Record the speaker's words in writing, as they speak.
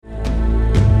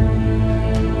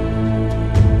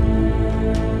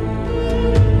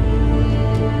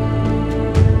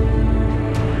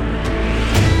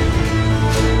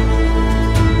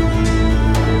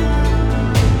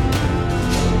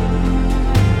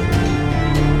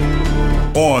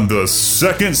On the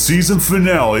second season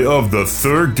finale of the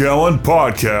Third Gallon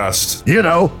Podcast. You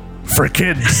know, for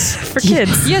kids. For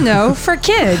kids. You know, for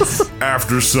kids.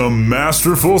 After some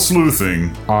masterful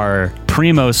sleuthing. Our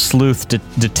primo sleuth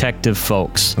detective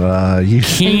folks. You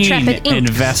keen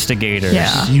investigators.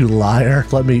 Yeah. You liar.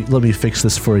 Let me fix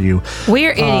this for you.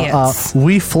 We're idiots.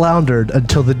 We floundered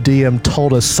until the DM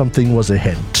told us something was a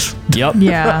hint. Yep.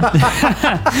 Yeah.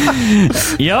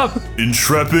 Yep.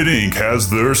 Intrepid Inc. has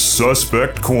their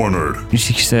suspect cornered.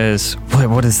 She says,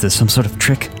 what is this? Some sort of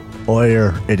trick?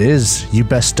 Oyer, it is. You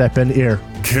best step in here.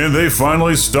 Can they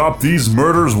finally stop these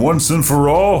murders once and for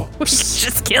all? We should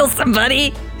just kill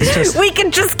somebody. We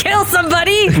can just kill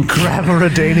somebody. Grab a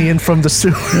Redanian from the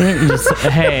sewer.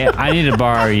 Hey, I need to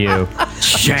borrow you.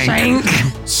 Shank.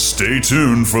 Stay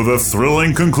tuned for the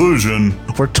thrilling conclusion.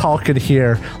 We're talking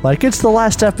here like it's the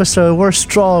last episode. We're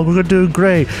strong. We're doing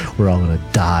great. We're all gonna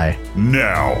die.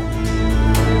 Now.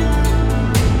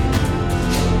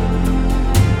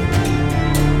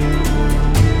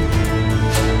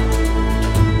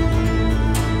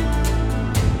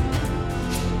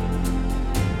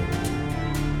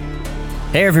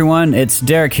 Hey everyone, it's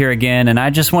Derek here again, and I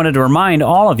just wanted to remind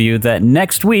all of you that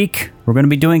next week we're going to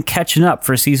be doing Catching Up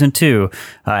for Season 2.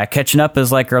 Catching Up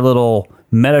is like our little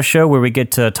meta show where we get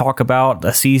to talk about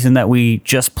a season that we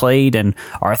just played and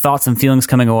our thoughts and feelings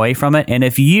coming away from it. And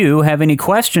if you have any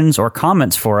questions or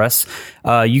comments for us,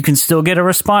 you can still get a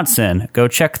response in. Go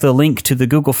check the link to the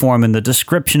Google form in the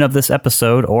description of this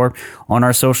episode or on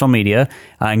our social media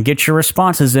and get your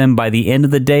responses in by the end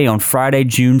of the day on Friday,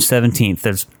 June 17th.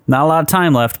 There's not a lot of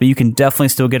time left, but you can definitely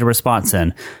still get a response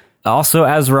in. Also,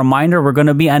 as a reminder, we're going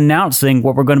to be announcing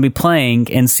what we're going to be playing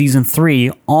in Season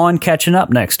 3 on Catching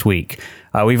Up next week.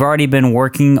 We've already been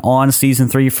working on Season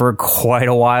 3 for quite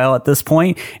a while at this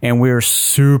point, and we're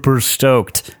super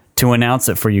stoked to announce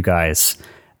it for you guys.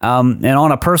 And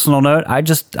on a personal note, I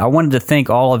wanted to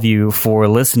thank all of you for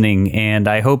listening, and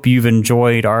I hope you've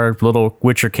enjoyed our little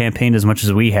Witcher campaign as much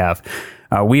as we have.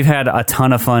 We've had a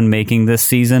ton of fun making this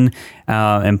season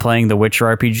and playing the Witcher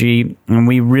RPG, and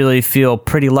we really feel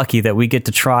pretty lucky that we get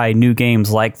to try new games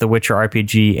like the Witcher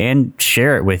RPG and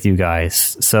share it with you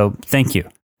guys. So thank you.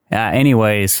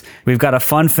 Anyways, we've got a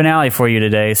fun finale for you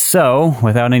today, so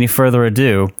without any further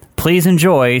ado, please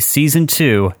enjoy Season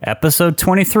 2, Episode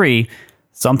 23,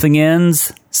 Something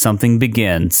Ends, Something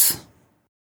Begins.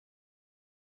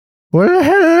 Well,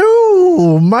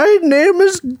 hello. My name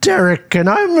is Derek, and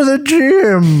I'm the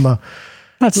GM.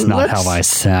 That's not how I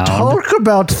sound. Talk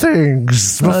about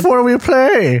things before we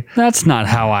play. That's not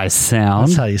how I sound.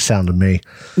 That's how you sound to me.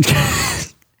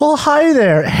 Well, hi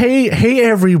there. Hey,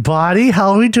 everybody.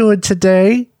 How are we doing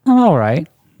today? All right.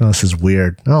 Oh, this is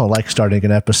weird. I don't like starting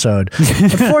an episode.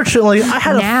 Unfortunately, I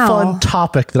had a fun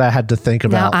topic that I had to think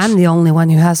about. Now I'm the only one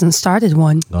who hasn't started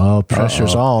one. Oh,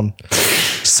 pressure's on.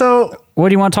 So, what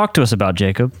do you want to talk to us about,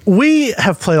 Jacob? We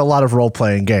have played a lot of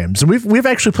role-playing games, and we've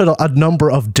actually played a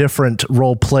number of different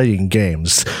role-playing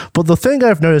games. But the thing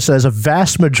I've noticed is a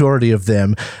vast majority of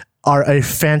them are a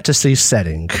fantasy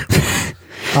setting.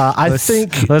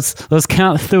 Let's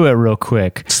count through it real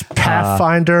quick.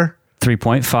 Pathfinder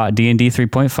 3.5, D&D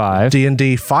 3.5,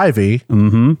 D&D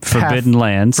 5e,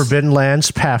 Forbidden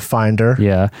Lands, Pathfinder.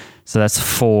 Yeah, so that's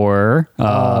 4.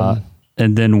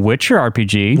 And then Witcher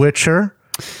RPG. Witcher.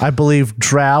 I believe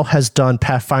Drow has done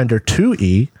Pathfinder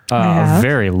 2e.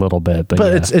 Very little bit, but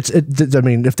yeah. It's. I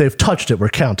mean, if they've touched it, we're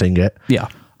counting it. Yeah.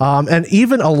 And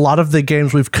even a lot of the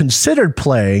games we've considered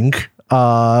playing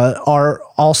are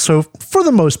also, for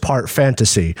the most part,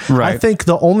 fantasy. Right. I think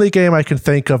the only game I can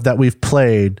think of that we've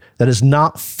played that is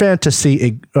not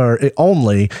fantasy or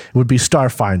only would be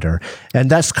Starfinder, and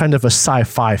that's kind of a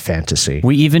sci-fi fantasy.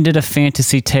 We even did a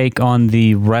fantasy take on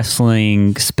the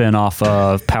wrestling spinoff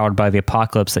of Powered by the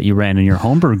Apocalypse that you ran in your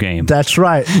homebrew game. That's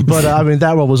right, but I mean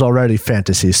that one was already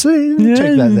fantasy, so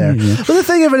take that there. But the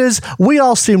thing of it is, we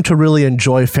all seem to really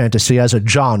enjoy fantasy as a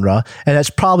genre, and that's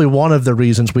probably one of the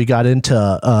reasons we got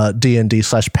into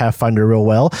D&D/Pathfinder real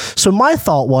well. So my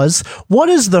thought was, what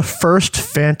is the first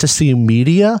fantasy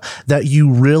media that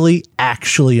you really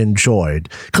actually enjoyed?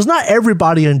 Because not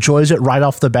everybody enjoys it right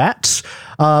off the bats,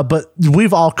 but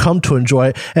we've all come to enjoy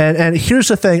it. And here's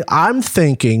the thing, I'm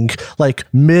thinking like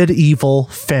medieval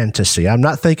fantasy. I'm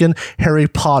not thinking Harry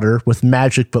Potter with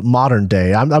magic, but modern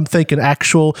day. I'm thinking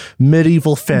actual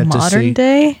medieval fantasy. Modern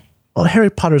day? Well,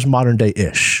 Harry Potter's modern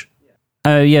day-ish.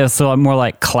 Yeah, so more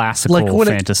like classical like when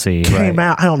fantasy. It came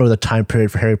out, I don't know the time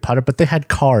period for Harry Potter, but they had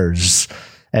cars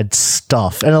and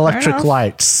stuff and electric enough.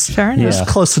 lights. Fair enough. It's Yeah.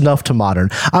 close enough to modern.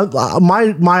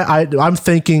 I'm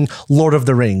thinking Lord of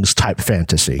the Rings type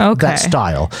fantasy. Okay. That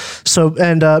style. So,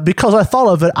 and because I thought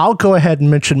of it, I'll go ahead and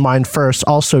mention mine first,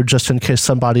 also just in case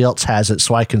somebody else has it,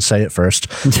 so I can say it first.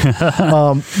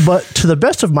 But to the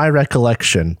best of my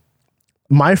recollection,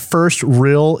 my first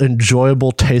real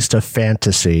enjoyable taste of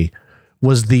fantasy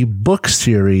was the book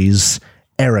series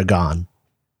Aragon.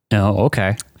 Oh,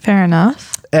 okay. Fair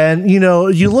enough. And, you know,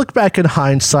 you look back in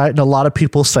hindsight, and a lot of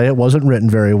people say it wasn't written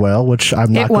very well, which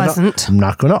I'm not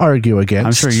going to argue against.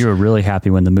 I'm sure you were really happy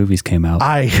when the movies came out.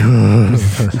 How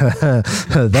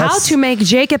to make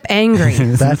Jacob angry.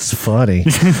 That's funny.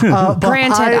 But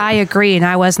Granted, I agree, and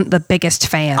I wasn't the biggest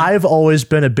fan. I've always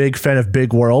been a big fan of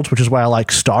big worlds, which is why I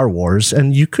like Star Wars.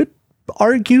 And you could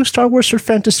argue Star Wars or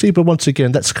fantasy, but once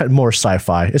again, that's kind of more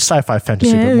sci-fi. It's sci-fi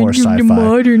fantasy, but more sci-fi.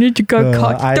 Modern, it got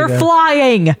caught. They're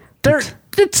flying.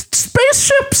 It's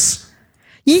spaceships.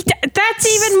 That's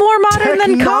even more modern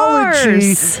than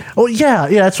cars. Oh yeah,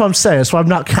 that's what I'm saying. So I'm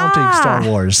not counting Star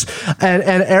Wars. And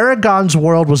Aragon's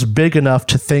world was big enough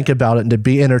to think about it and to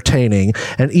be entertaining.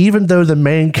 And even though the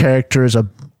main character is a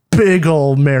big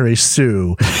old Mary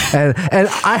Sue, and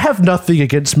I have nothing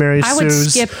against Mary I would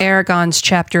Sue's. skip Aragon's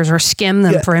chapters or skim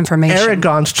them for information.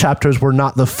 Aragon's chapters were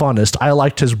not the funnest. I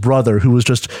liked his brother, who was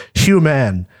just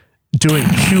human, doing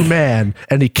human,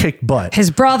 and he kicked butt. His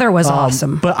brother was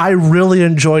awesome. But I really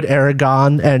enjoyed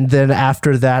Aragon, and then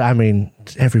after that, I mean,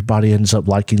 everybody ends up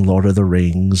liking Lord of the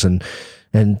Rings and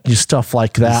stuff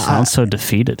like that. Sounds so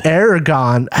defeated.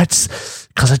 Aragon, that's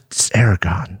because it's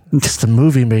Aragon. The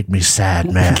movie made me sad,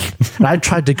 man. And I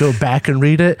tried to go back and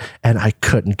read it, and I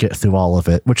couldn't get through all of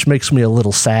it, which makes me a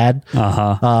little sad.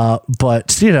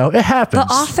 But, you know, it happens.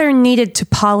 The author needed to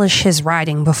polish his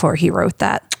writing before he wrote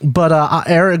that. But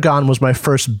Aragon was my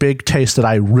first big taste that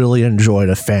I really enjoyed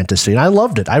of fantasy. And I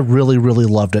loved it. I really, really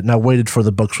loved it. And I waited for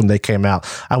the books when they came out.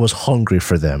 I was hungry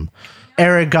for them.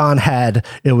 Aragon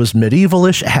it was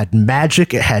medievalish, it had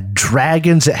magic, it had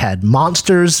dragons, it had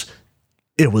monsters.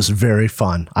 It was very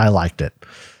fun. I liked it.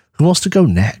 Who wants to go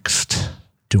next?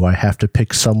 Do I have to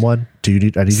pick someone? I need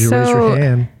you to raise your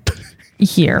hand.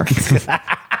 Here.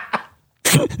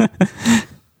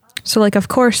 So, like, of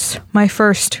course, my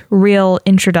first real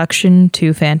introduction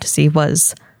to fantasy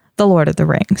was The Lord of the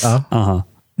Rings.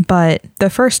 But the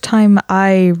first time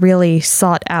I really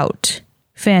sought out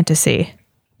fantasy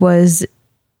was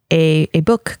a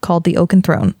book called The Oaken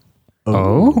Throne.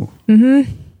 Oh.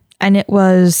 And it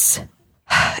was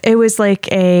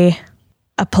like a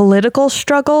political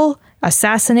struggle.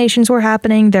 Assassinations were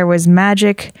happening. There was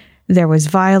magic. There was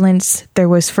violence. There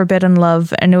was forbidden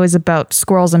love. And it was about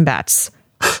squirrels and bats.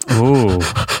 Ooh.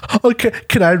 Okay,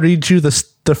 can I read you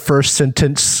the first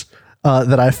sentence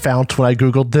that I found when I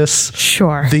Googled this?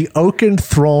 Sure. The Oaken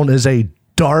Throne is a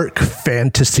dark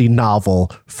fantasy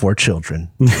novel for children.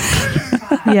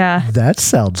 Yeah. That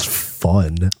sounds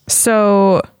fun.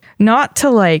 So, not to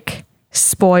like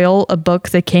spoil a book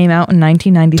that came out in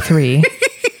 1993,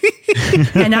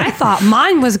 And I thought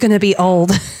mine was going to be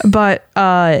old. but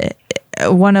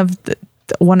one of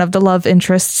the love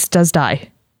interests does die.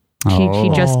 He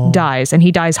just dies, and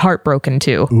he dies heartbroken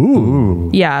too.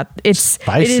 Ooh. Yeah, it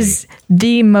Spicy. is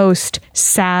the most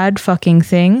sad fucking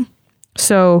thing.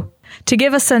 So, to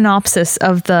give a synopsis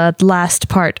of the last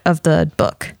part of the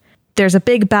book, there's a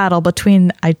big battle between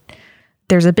the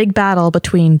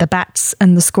bats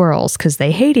and the squirrels because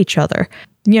they hate each other.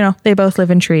 You know, they both live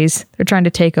in trees. They're trying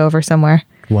to take over somewhere.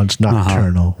 One's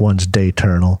nocturnal, one's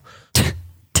dayternal.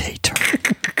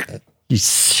 Dayternal. You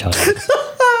shut up.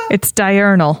 It's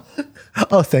diurnal.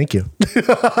 Oh, thank you.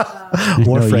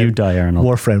 you diurnal.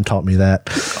 Warframe taught me that.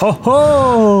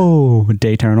 Oh,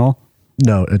 Dayternal.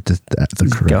 No, the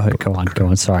correct. Go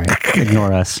on. Sorry.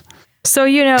 Ignore us. So,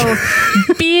 you know,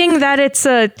 being that it's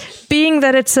a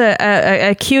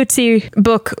cutesy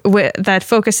book that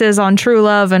focuses on true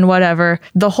love and whatever,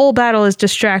 the whole battle is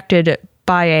distracted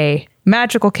by a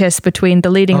magical kiss between the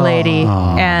leading lady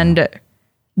and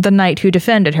the knight who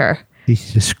defended her.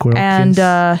 He's a squirrel And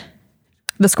kiss.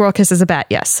 the squirrel kisses a bat,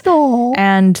 yes.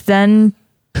 And then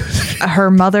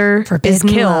her mother is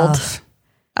killed.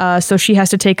 So she has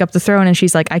to take up the throne, and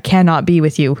she's like, I cannot be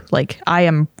with you. Like, I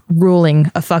am ruling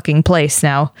a fucking place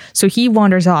now. So he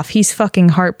wanders off. He's fucking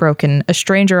heartbroken. A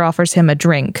stranger offers him a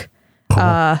drink.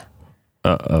 And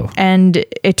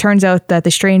it turns out that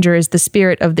the stranger is the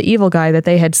spirit of the evil guy that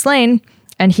they had slain,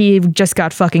 and he just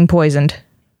got fucking poisoned.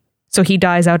 So he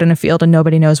dies out in a field and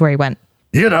nobody knows where he went.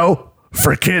 You know,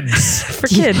 For kids. For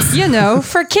kids. You know,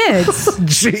 for kids.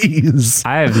 Jeez.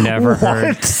 I have never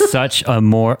heard What? such a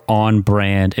more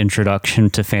on-brand introduction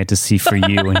to fantasy for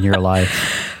you in your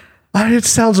life. It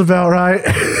sounds about right.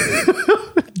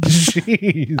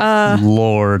 Jeez.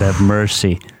 Lord have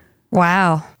mercy.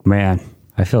 Wow. Man,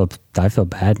 I feel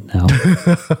bad now.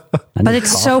 But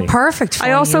it's so perfect for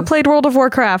I also you. played World of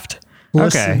Warcraft.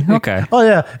 Okay. Oh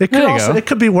yeah, it could There you also go. it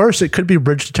could be worse. It could be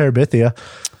Bridge to Terabithia.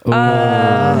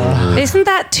 Isn't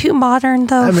that too modern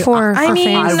though for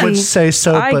fantasy? I would say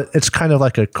so, I- but it's kind of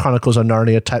like a Chronicles of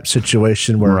Narnia type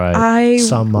situation where Right. I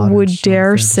Some modern, would some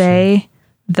dare fantasy. say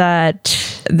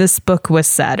that this book was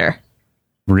sadder.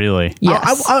 Really?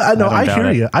 Yes. I know. I I don't hear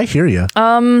doubt you. I hear you.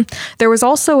 There was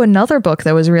also another book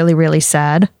that was really, really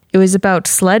sad. It was about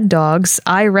sled dogs.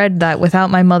 I read that without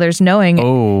my mother's knowing.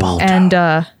 Oh.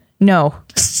 And no.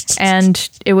 And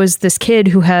it was this kid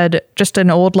who had just an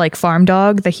old like farm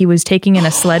dog that he was taking in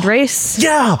a sled race.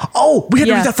 Yeah. Oh, we had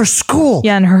to Yeah. read that for school.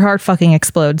 Yeah, and her heart fucking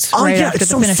explodes Oh, right yeah, after it's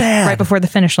the so finish, sad. right before the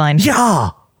finish line. Yeah.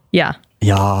 Yeah.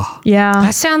 Yeah. Yeah.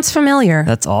 That sounds familiar.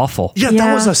 That's awful. Yeah, that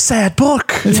Yeah. was a sad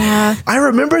book. Yeah. I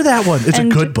remember that one. It's a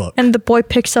good book. And the boy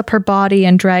picks up her body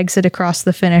and drags it across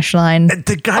the finish line. And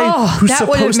the guy Oh, who's that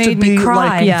would've supposed to made me be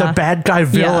cry. like Yeah. the bad guy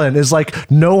villain is like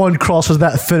no one crosses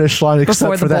that finish line except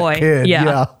Before for the that boy. kid.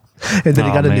 Yeah. And then he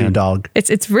Oh, got a new man. dog.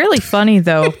 It's really funny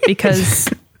though because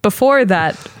before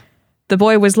that, the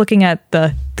boy was looking at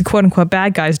the quote unquote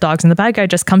bad guy's dogs, and the bad guy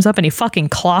just comes up and he fucking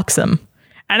clocks him.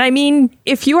 And I mean,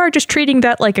 if you are just treating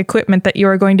that like equipment that you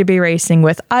are going to be racing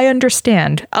with, I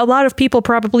understand. A lot of people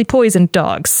probably poisoned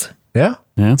dogs. Yeah.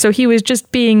 So he was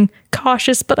just being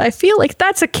cautious, but I feel like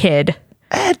that's a kid.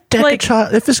 Like-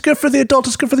 If it's good for the adult,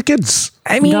 it's good for the kids.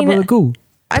 I mean,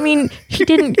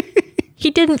 he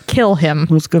didn't kill him.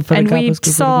 What's good for the and cop we is good for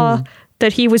the saw goose.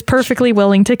 that he was perfectly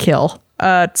willing to kill.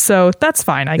 So that's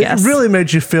fine, I guess. It really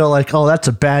made you feel like, oh, that's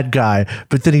a bad guy.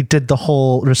 But then he did the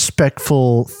whole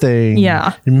respectful thing.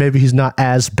 Yeah. And maybe he's not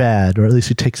as bad, or at least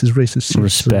he takes his races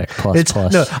seriously. Respect plus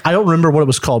plus. No, I don't remember what it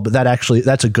was called, but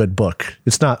that's a good book.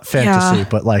 It's not fantasy, Yeah.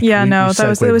 but like, Yeah, we no, that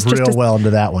was- it segued was just real a- well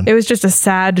into that one. It was just a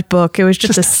sad book. It was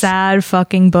just a sad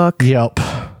fucking book. Yep.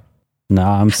 No,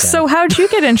 I'm sad. So how'd you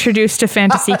get introduced to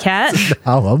Fantasy Cat?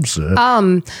 Oh, I'm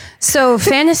sad. So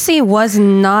fantasy was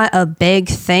not a big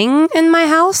thing in my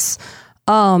house.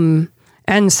 And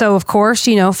so of course,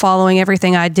 following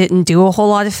everything, I didn't do a whole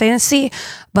lot of fantasy,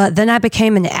 but then I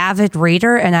became an avid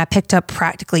reader and I picked up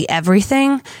practically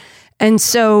everything. And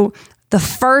so the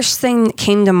first thing that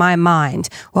came to my mind,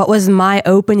 what was my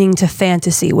opening to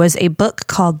fantasy, was a book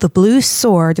called The Blue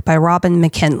Sword by Robin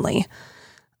McKinley.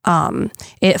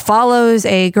 It follows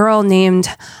a girl named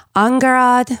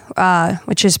Angarad,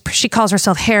 she calls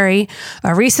herself Harry,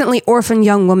 a recently orphaned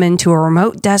young woman to a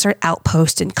remote desert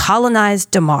outpost in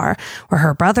colonized Damar, where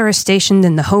her brother is stationed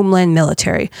in the homeland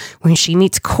military. When she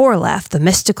meets Korlaf, the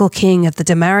mystical king of the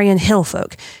Damarian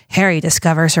hillfolk, Harry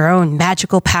discovers her own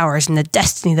magical powers and the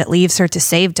destiny that leaves her to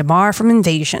save Damar from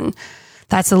invasion.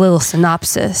 That's a little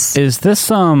synopsis. Is this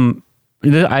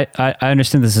I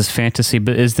understand this is fantasy,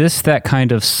 but is this that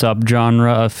kind of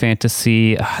subgenre of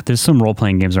fantasy? There's some role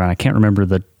playing games around. I can't remember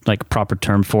the proper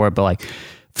term for it, but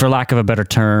for lack of a better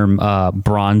term,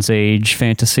 Bronze Age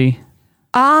fantasy.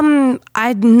 I'm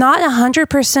not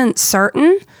 100%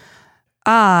 certain.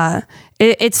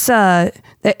 It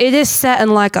is set in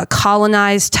like a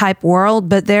colonized type world,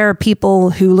 but there are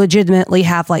people who legitimately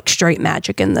have like straight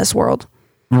magic in this world.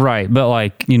 Right, but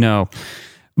I'm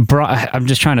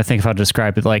just trying to think how to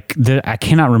describe it. I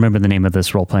cannot remember the name of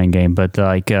this role playing game, but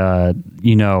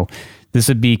this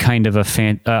would be kind of a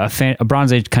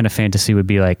Bronze Age kind of fantasy. Would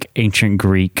be like ancient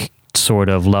Greek sort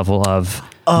of level of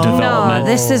development, No,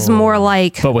 this is more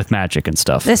like but with magic and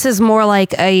stuff. this is more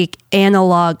like a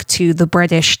analog to the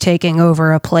British taking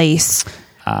over a place.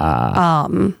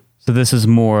 So this is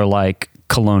more like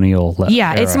colonial.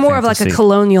 Yeah, it's era more of like a fantasy,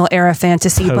 colonial era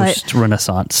fantasy, post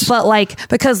Renaissance. but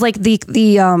because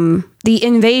the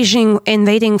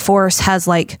invading force has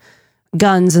like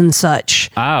guns and such.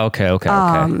 Okay.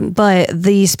 But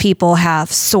these people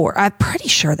have sword. I'm pretty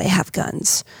sure they have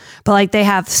guns, but they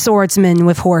have swordsmen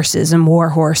with horses and war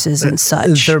horses and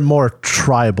such. They're more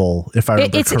tribal, if I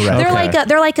remember correctly.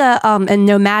 They're like a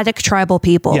nomadic tribal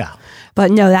people. Yeah. But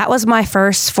no, that was my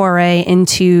first foray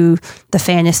into the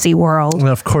fantasy world. And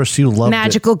of course, you love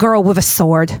Magical girl with a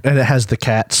sword. And it has the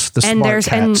cats, the And smart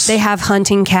cats. and they have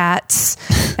hunting cats,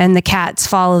 and the cats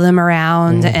follow them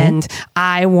around. And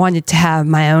I wanted to have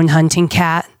my own hunting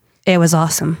cat. It was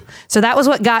awesome. So that was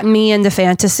what got me into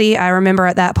fantasy. I remember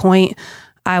at that point,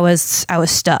 I was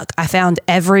stuck. I found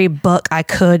every book I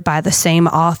could by the same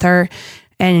author,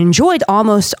 and enjoyed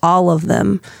almost all of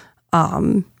them.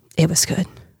 It was good.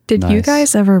 Did you Nice.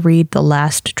 guys ever read The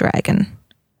Last Dragon?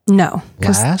 No.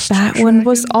 Because Last that one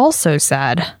was also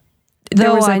sad. There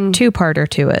Though was a I'm- two-parter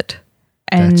to it.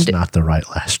 And That's not the right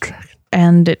Last Dragon.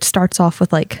 and it starts off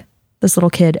with like this little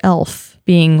kid elf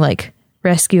being like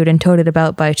rescued and toted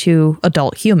about by two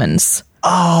adult humans.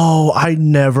 Oh, I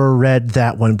never read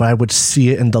that one, but I would see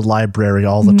it in the library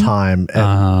all the time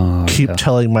and keep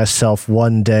telling myself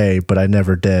one day, but I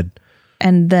never did.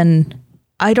 And then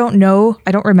I don't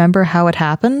remember how it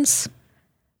happens,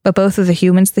 but both of the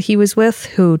humans that he was with,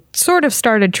 who sort of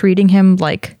started treating him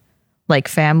like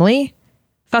family,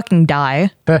 fucking die.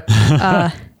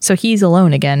 So he's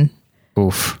alone again.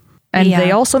 Oof. And Yeah.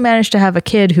 they also managed to have a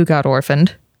kid who got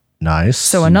orphaned. Nice.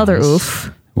 So another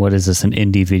oof. What is this, an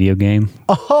indie video game?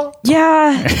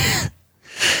 Yeah.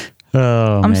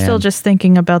 Oh, I'm still just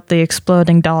thinking about the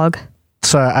exploding dog.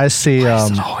 So I see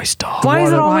always dog. Why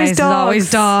is it Why always is it dog?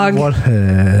 always dog? one,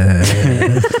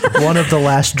 one of the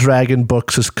Last Dragon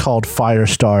books is called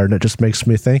Firestar, and it just makes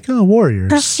me think, oh,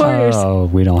 warriors. Warriors. Oh,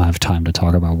 we don't have time to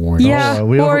talk about Warriors. Yeah, Oh,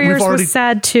 we've Warriors already- was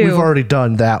sad too. We've already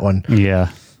done that one. Yeah.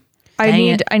 Dang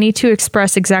it. I need to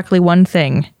express exactly one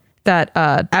thing that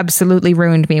absolutely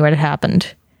ruined me when it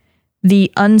happened.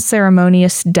 The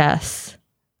unceremonious death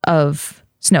of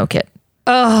Snowkit.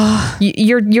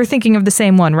 You're thinking of the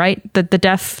same one, right? The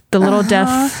little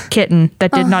deaf kitten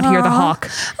that did not hear the hawk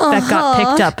that got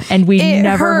picked up, and we It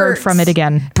never heard hurts. from it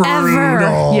again. Ever.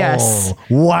 Yes.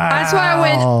 Wow. That's why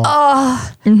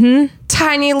I went,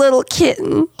 tiny little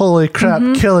kitten. Holy crap,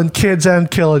 killing kids and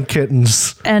killing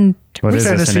kittens. And What is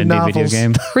this, Fantasy an indie video novels.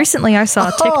 game? recently I saw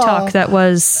a TikTok that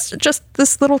was just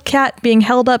this little cat being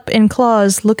held up in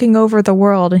claws looking over the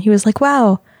world, and he was like,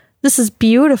 wow, this is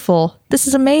beautiful. This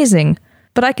is amazing.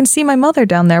 But I can see my mother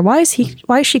down there. Why is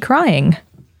she crying?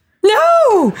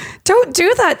 No, don't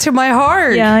do that to my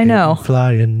heart. Yeah, I know.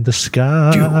 Fly in the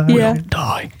sky. Yeah.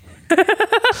 Die.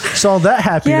 So on that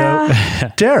happy Yeah.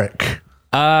 note, Derek.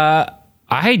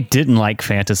 I didn't like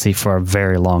fantasy for a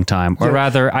very long time, or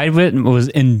rather, I was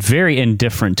very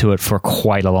indifferent to it for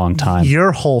quite a long time.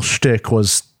 Your whole shtick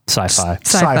was Sci-fi.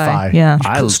 sci-fi. Yeah.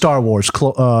 Star Wars,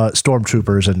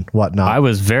 stormtroopers and whatnot. I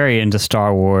was very into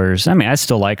Star Wars. I mean, I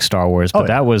still like Star Wars, but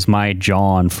that was my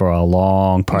John for a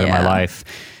long part of my Yeah. life.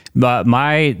 But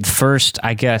my first,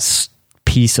 I guess,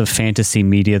 piece of fantasy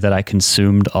media that I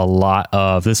consumed a lot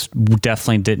of, this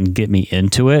definitely didn't get me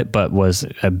into it, but was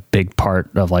a big part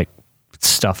of like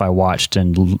stuff I watched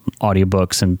and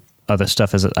audiobooks and other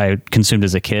stuff as I consumed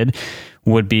as a kid,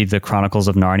 would be the Chronicles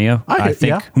of Narnia. I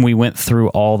think we went through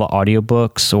all the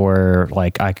audiobooks, or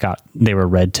like they were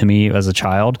read to me as a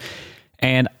child,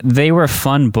 and they were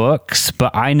fun books,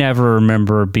 but I never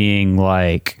remember being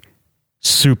like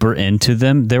super into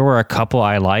them. There were a couple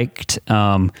I liked.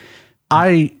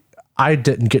 I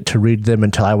didn't get to read them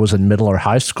until I was in middle or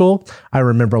high school. I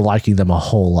remember liking them a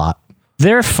whole lot.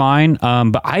 They're fine,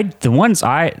 but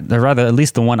at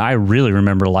least the one I really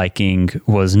remember liking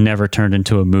was never turned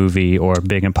into a movie or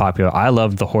big and popular. I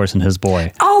loved The Horse and His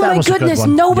Boy. Oh That my was a good goodness,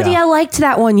 one. nobody Yeah. liked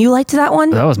that one. You liked that one?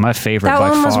 That was my favorite That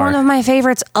by one was far. one of my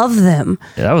favorites of them.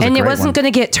 Yeah, that was a and it great wasn't one.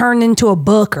 going to get turned into a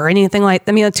book or anything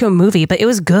to a movie, but it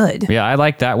was good. Yeah, I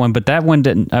liked that one, but that one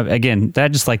didn't. Again, I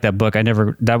just like that book.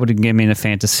 That would get me into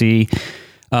fantasy.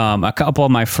 A couple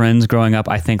of my friends growing up,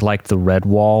 I think, liked the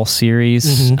Redwall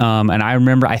series. And I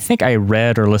remember, I think I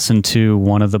read or listened to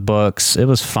one of the books. It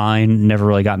was fine. Never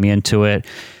really got me into it.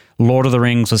 Lord of the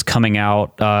Rings was coming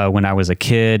out when I was a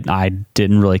kid. I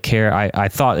didn't really care. I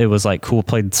thought it was like cool.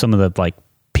 Played some of the like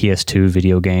PS2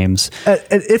 video games. And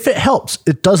if it helps,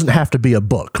 it doesn't have to be a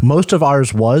book. Most of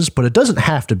ours was, but it doesn't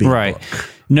have to be Right. a book.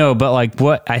 No, but like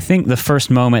what I think the first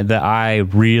moment that I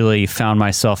really found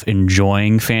myself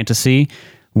enjoying fantasy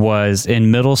was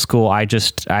in middle school. I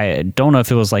don't know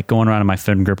if it was like going around in my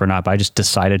friend group or not, but I just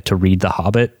decided to read The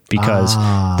Hobbit because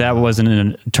that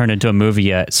wasn't turned into a movie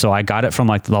yet. So I got it from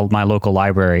like my local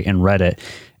library and read it,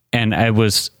 and it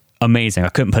was amazing. I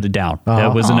couldn't put it down.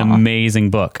 That was an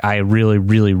amazing book. I really,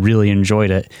 really, really enjoyed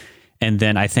it. And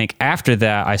then I think after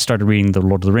that, I started reading the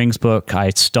Lord of the Rings book. I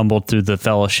stumbled through the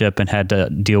Fellowship and had to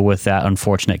deal with that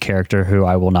unfortunate character who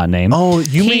I will not name. Oh,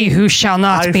 you He mean who shall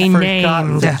not I be forgot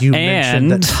named. that you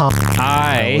mentioned And that Tom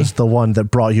I- was the one that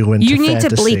brought you into You need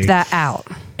fantasy. to bleep that out.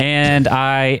 And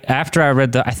after I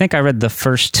read I think I read the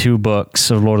first two books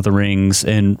of Lord of the Rings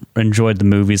and enjoyed the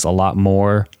movies a lot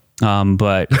more.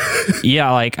 But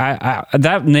yeah, like I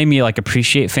that made me like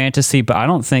appreciate fantasy, but I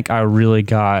don't think I really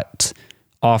got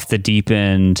off the deep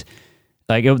end.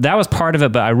 Like that was part of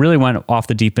it, but I really went off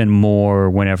the deep end more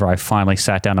whenever I finally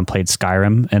sat down and played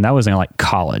Skyrim, and that was in like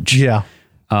college. Yeah.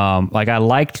 Like I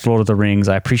liked Lord of the Rings.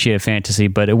 I appreciated fantasy,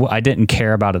 but I didn't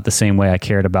care about it the same way I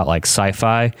cared about like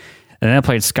sci-fi. And then I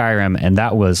played Skyrim, and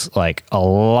that was like a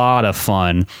lot of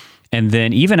fun. And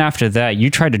then even after that, you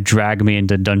tried to drag me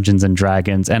into Dungeons and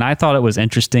Dragons, and I thought it was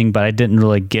interesting, but I didn't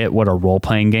really get what a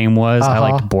role-playing game was. I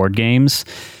liked board games.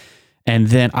 And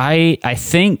then I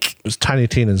think it was Tiny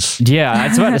Tina's. Yeah, I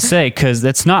was about to say, because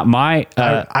that's not my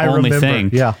I only remember, thing.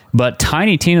 yeah. But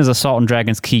Tiny Tina's Assault on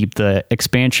Dragon's Keep, the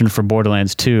expansion for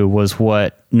Borderlands 2, was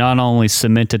what not only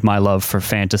cemented my love for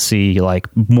fantasy, like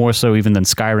more so even than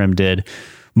Skyrim did,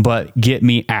 but get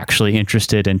me actually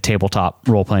interested in tabletop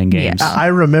role-playing games. I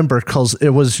remember because it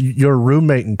was your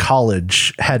roommate in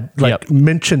college had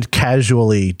mentioned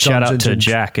casually. Shout out to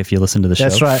Jack if you listen to the show.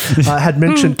 That's right. Had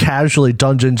mentioned casually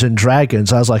Dungeons and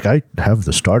Dragons. I was like, I have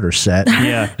the starter set.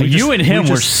 Yeah, you and him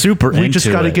were super into it. We just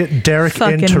got to get Derek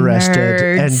Fucking interested.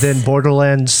 nerds. And then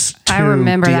Borderlands 2 I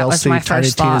remember DLC, that was my Tiny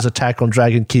first Tina's thought. Attack on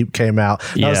Dragon Keep came out.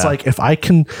 And I was Yeah. like,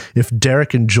 if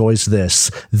Derek enjoys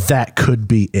this, that could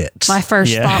be it. My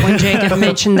first thought when Jacob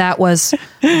mentioned that was,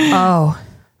 are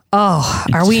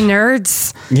we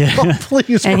nerds? Yeah.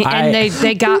 Please. And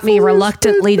they got me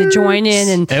reluctantly to join in,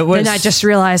 and then I just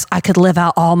realized I could live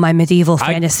out all my medieval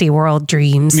fantasy world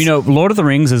dreams. You know, Lord of the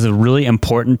Rings is a really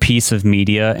important piece of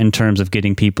media in terms of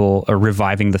getting people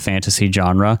reviving the fantasy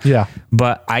genre. Yeah.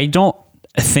 But I don't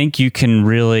think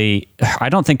I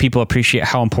don't think people appreciate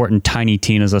how important Tiny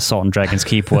Tina's Assault on Dragon's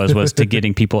Keep was to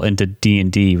getting people into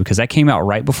D&D, because that came out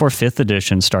right before 5th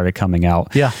edition started coming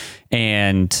out. Yeah.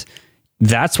 And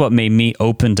that's what made me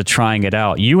open to trying it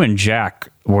out. You and Jack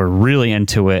were really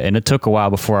into it, and it took a while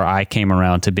before I came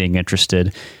around to being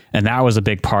interested. And that was a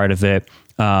big part of it.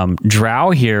 Drow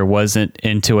here wasn't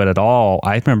into it at all.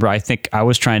 I think I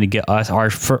was trying to get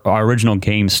our original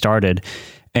game started,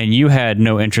 and you had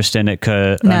no interest in it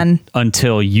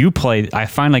until you played. I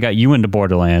finally got you into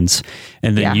Borderlands,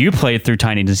 and then you played through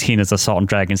Tiny Tina's Assault on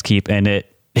Dragon's Keep, and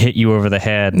it hit you over the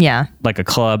head like a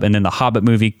club. And then the Hobbit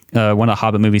movie, one of the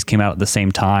Hobbit movies came out at the same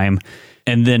time.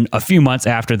 And then a few months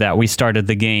after that, we started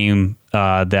the game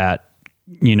that,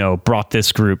 brought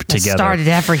this group together. Started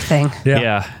everything.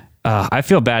 Yeah. I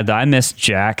feel bad that I missed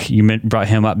Jack. You brought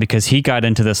him up because he got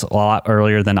into this a lot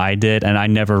earlier than I did, and I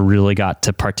never really got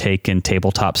to partake in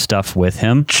tabletop stuff with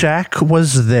him. Jack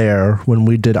was there when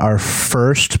we did our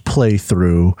first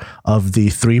playthrough of the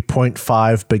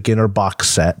 3.5 beginner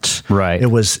box set. Right. It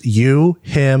was you,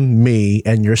 him, me,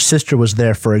 and your sister was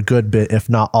there for a good bit, if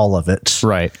not all of it.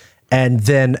 Right. And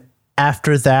then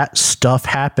after that, stuff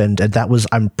happened, and that was,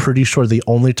 I'm pretty sure, the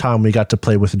only time we got to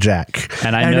play with Jack.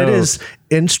 And I know it is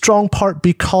in strong part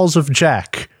because of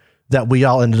Jack that we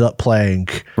all ended up playing,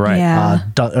 right? Yeah.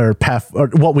 Or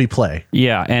what we play.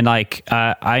 Yeah, and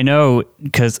I know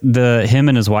because him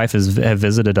and his wife have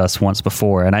visited us once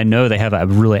before, and I know they have a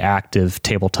really active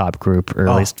tabletop group, or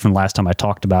at least from the last time I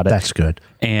talked about it. That's good.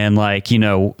 And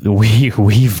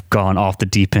we've gone off the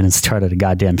deep end and started a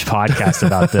goddamn podcast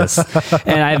about this,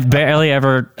 and I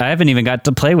haven't even got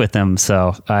to play with them.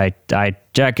 So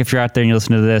Jack, if you're out there and you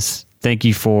listen to this, thank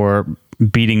you for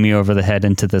beating me over the head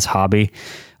into this hobby.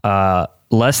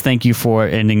 Les, thank you for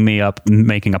ending me up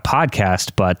making a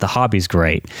podcast, but the hobby's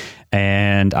great,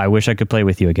 and I wish I could play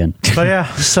with you again. But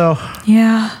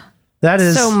that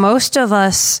is. So most of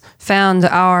us found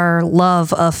our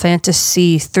love of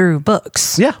fantasy through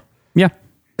books. Yeah. Yeah.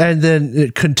 And then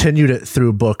it continued it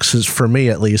through books, is for me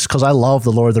at least, because I love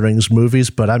the Lord of the Rings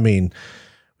movies, but I mean,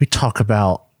 we talk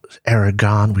about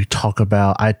Aragon,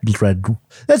 I read,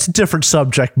 that's a different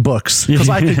subject, books, because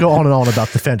I could go on and on about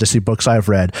the fantasy books I've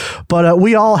read, but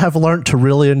we all have learned to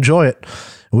really enjoy it.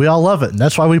 We all love it, and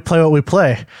that's why we play what we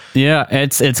play. Yeah,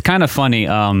 it's kind of funny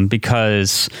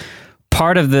because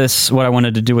part of this, what I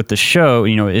wanted to do with the show,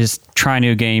 is try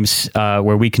new games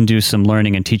where we can do some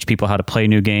learning and teach people how to play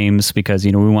new games, because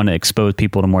we want to expose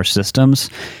people to more systems.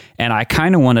 And I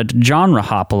kind of wanted to genre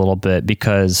hop a little bit,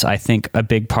 because I think a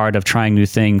big part of trying new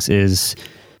things is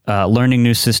learning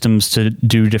new systems to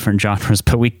do different genres.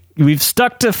 But we've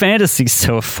stuck to fantasy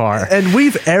so far. And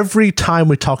every time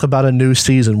we talk about a new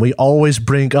season, we always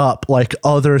bring up like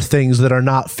other things that are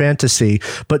not fantasy,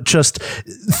 but just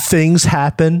things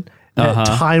happen,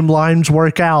 timelines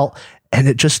work out, and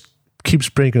it just keeps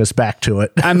bringing us back to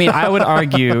it. I mean, I would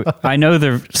argue, I know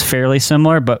they're fairly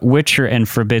similar, but Witcher and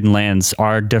Forbidden Lands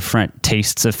are different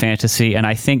tastes of fantasy, and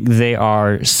I think they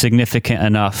are significant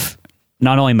enough,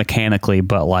 not only mechanically,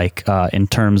 but in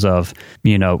terms of,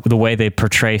 the way they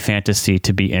portray fantasy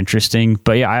to be interesting.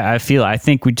 But yeah, I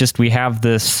think we have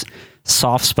this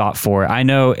soft spot for it. I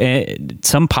know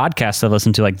some podcasts I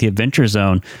listen to, like The Adventure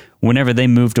Zone, whenever they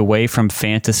moved away from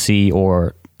fantasy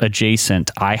or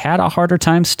adjacent, I had a harder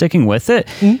time sticking with it.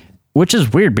 Which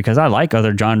is weird because I like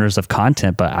other genres of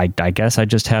content, but I guess I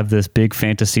just have this big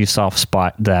fantasy soft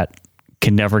spot that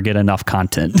can never get enough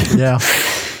content. Yeah.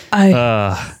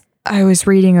 I was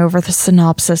reading over the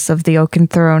synopsis of The Oaken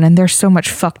Throne, and there's so much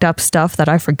fucked up stuff that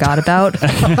I forgot about.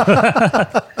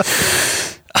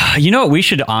 You know what we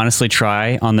should honestly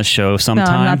try on the show No,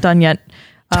 sometime? I'm not done yet.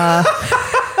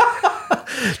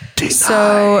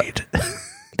 So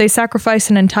they sacrifice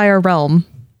an entire realm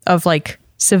of like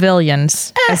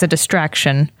civilians as a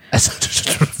distraction.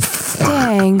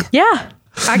 Dang. Yeah.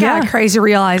 I got a crazy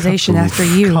realization after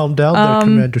you. Calm down there,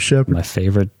 Commander Shepard. My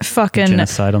favorite Fucking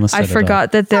genocide on the set I of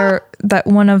forgot that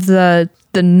one of the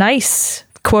nice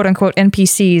quote unquote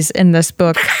NPCs in this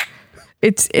book,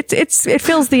 it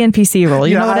fills the NPC role.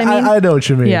 You know what I mean? I know what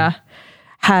you mean. Yeah.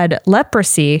 Had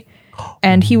leprosy,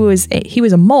 and he was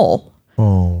a mole.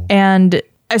 Oh. And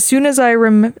as soon as I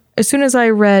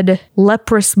read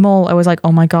leprous mole, I was like,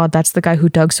 oh my God, that's the guy who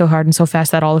dug so hard and so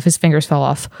fast that all of his fingers fell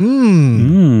off.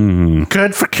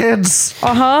 Good for kids.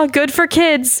 Good for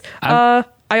kids.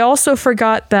 I also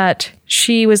forgot that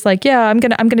she was like, yeah, I'm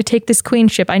gonna take this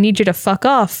queenship. I need you to fuck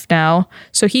off now.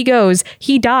 So he goes,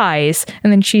 he dies,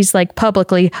 and then she's like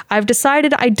publicly, I've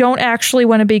decided I don't actually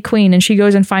want to be queen. And she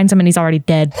goes and finds him, and he's already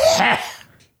dead.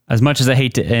 As much as I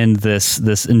hate to end this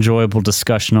enjoyable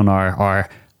discussion on our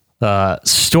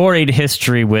storied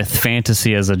history with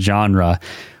fantasy as a genre,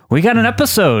 we got an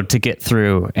episode to get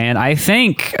through, and I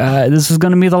think this is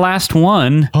going to be the last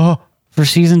one for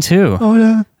season 2. Oh,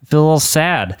 yeah. I feel a little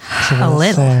sad. A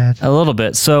little. Sad. A little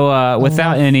bit. So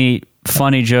without any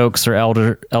funny jokes or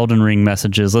Elden Ring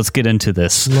messages, let's get into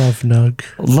this. Love Nug.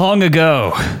 Long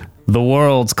ago, the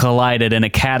worlds collided in a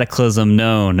cataclysm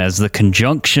known as the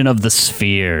Conjunction of the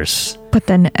Spheres. But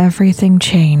then everything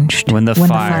changed When the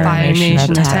Fire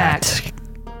Nation attacked.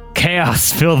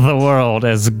 Chaos filled the world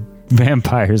as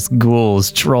vampires,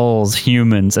 ghouls, trolls,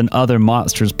 humans, and other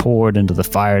monsters poured into the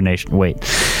Fire Nation. Wait.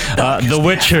 The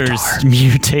Witchers,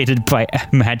 mutated by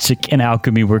magic and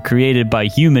alchemy, were created by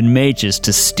human mages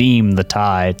to stem the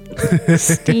tide.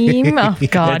 Steam? Oh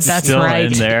God, It's that's still right.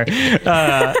 in there.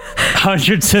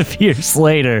 Hundreds of years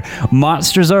later,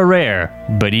 monsters are rare,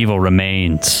 but evil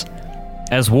remains.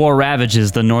 As war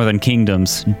ravages the northern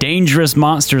kingdoms, dangerous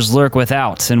monsters lurk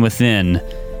without and within.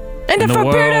 And In the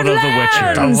world of the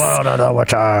Witcher. The world of the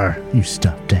Witcher. You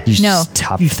stopped that. No.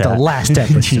 Stop It's that. the last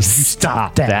episode. You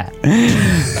Stop that.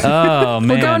 Oh, man.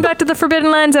 We're going back to the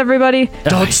Forbidden Lands, everybody.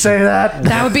 Don't say that.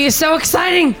 That would be so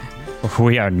exciting.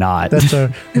 We are not. That's our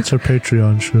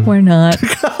Patreon show. We're not.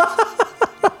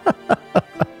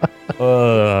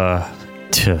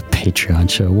 To Patreon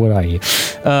show. What are you?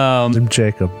 I'm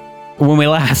Jacob. When we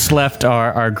last left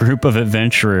our group of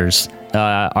adventurers,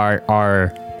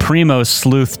 our primo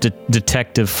sleuth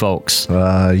detective folks,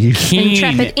 You keen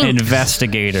Intrepid Inc.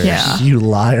 investigators. Yeah. you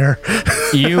liar.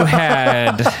 You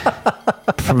had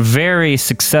very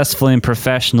successfully and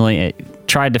professionally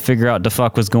tried to figure out the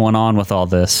fuck was going on with all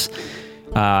this.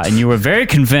 And you were very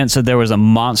convinced that there was a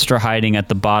monster hiding at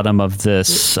the bottom of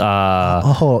this.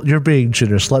 Oh, you're being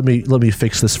generous. Let me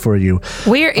fix this for you.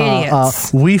 We're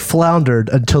idiots. We floundered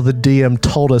until the DM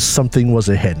told us something was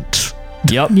a hint.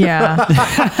 Yep. Yeah.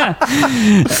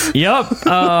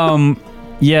 Yep.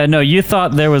 Yeah, no, you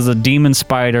thought there was a demon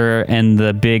spider and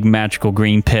the big magical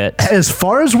green pit. As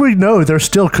far as we know, there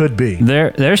still could be.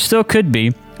 There still could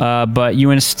be, but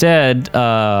you instead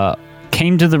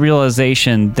came to the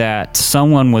realization that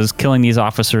someone was killing these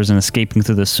officers and escaping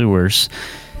through the sewers,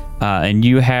 and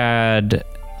you had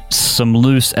some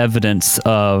loose evidence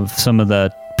of some of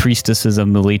the priestesses of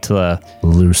Melita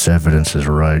Loose evidence is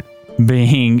right.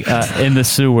 being in the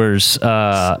sewers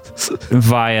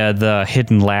via the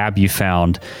hidden lab you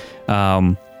found.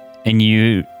 And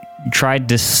you tried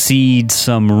to seed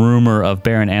some rumor of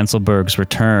Baron Anselberg's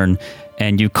return,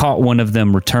 and you caught one of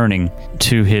them returning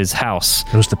to his house.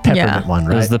 It was the peppermint Yeah. one, It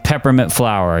right? was the peppermint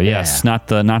flower, yes, not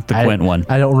the Gwent one.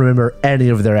 I don't remember any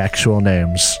of their actual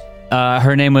names.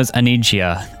 Her name was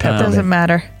Anigia. Doesn't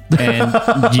matter.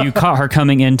 And you caught her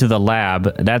coming into the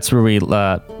lab. That's where we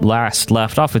last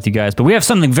left off with you guys. But we have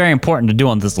something very important to do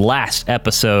on this last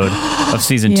episode of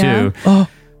season Yeah. 2.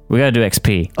 We got to do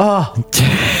XP.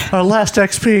 Our last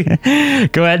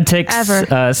XP. Go ahead and take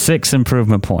Ever. 6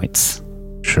 improvement points.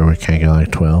 Sure, we can't get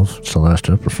like 12. It's the last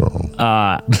episode.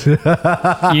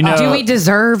 You know, Do we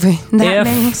deserve that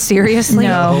many? Seriously?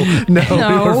 No. No,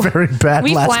 No. we were very bad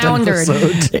We last floundered.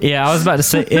 episode. yeah, I was about to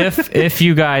say if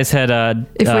you guys had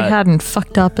If we hadn't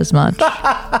fucked up as much.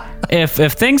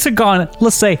 if things had gone,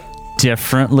 let's say,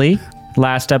 differently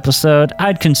last episode,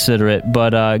 I'd consider it.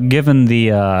 But given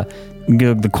the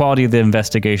the quality of the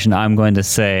investigation, I'm going to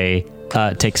say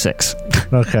take 6.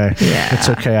 Okay. Yeah. It's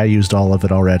okay. I used all of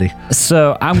it already.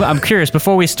 So I'm curious,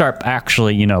 before we start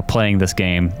actually, playing this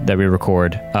game that we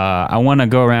record, I want to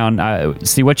go around,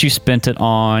 see what you spent it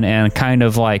on and kind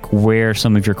of like where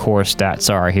some of your core stats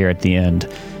are here at the end.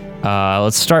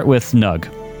 Let's start with Nug.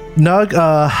 Nug,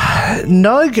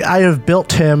 I have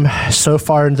built him so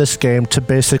far in this game to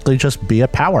basically just be a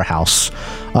powerhouse.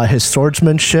 His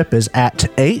swordsmanship is at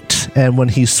 8, and when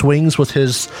he swings with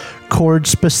his cord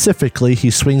specifically, he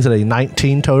swings at a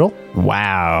 19 total.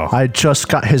 Wow. I just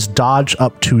got his dodge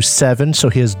up to 7, so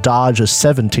his dodge is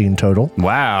 17 total.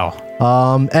 Wow.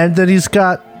 And then he's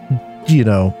got,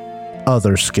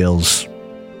 other skills.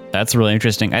 That's really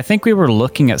interesting. I think we were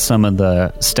looking at some of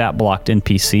the stat blocked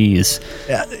NPCs.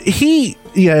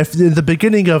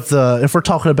 If we're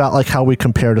talking about like how we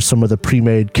compare to some of the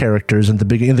pre-made characters in the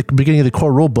beginning of the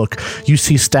core rulebook, you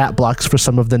see stat blocks for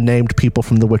some of the named people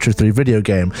from the Witcher 3 video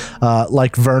game,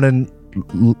 like Vernon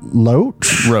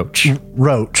Roach,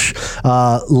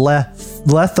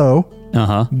 Letho.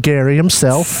 Gary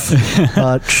himself,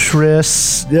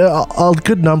 Triss, a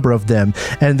good number of them.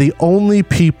 And the only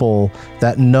people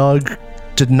that Nug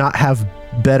did not have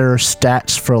better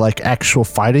stats for like actual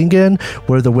fighting in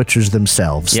were the Witchers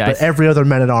themselves. Yeah, but every other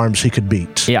man-at-arms he could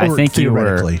beat. Yeah, I think you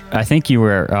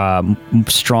were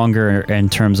stronger in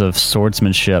terms of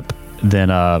swordsmanship than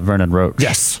Vernon Roach.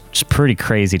 Yes. It's pretty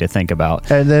crazy to think about.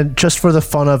 And then just for the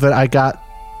fun of it, I got,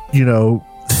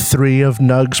 3 of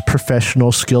Nug's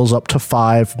professional skills up to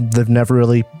 5. They've never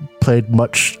really played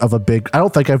much of a big... I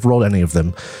don't think I've rolled any of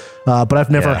them, but I've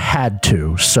never had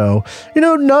to. So,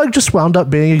 Nug just wound up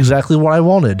being exactly what I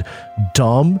wanted.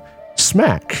 Dumb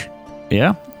smack.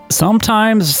 Yeah.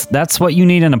 Sometimes that's what you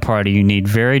need in a party. You need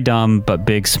very dumb but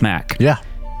big smack. Yeah.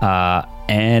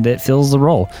 And it fills the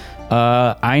role.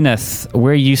 Ineth,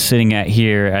 where are you sitting at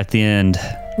here at the end?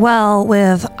 Well,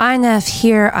 with Ineth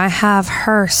here, I have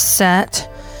her set.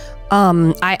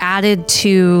 I added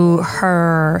to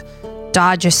her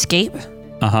dodge escape.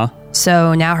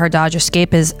 So now her dodge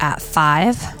escape is at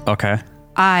 5. Okay.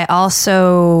 I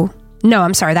also... No,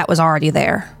 I'm sorry. That was already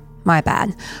there. My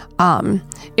bad.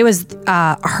 It was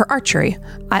her archery.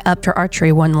 I upped her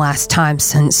archery one last time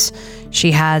since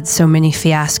she had so many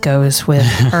fiascos with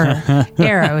her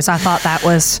arrows. I thought that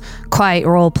was quite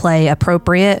roleplay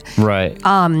appropriate. Right.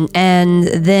 And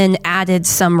then added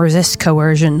some resist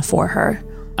coercion for her.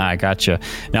 I gotcha.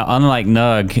 Now, unlike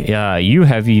Nug, you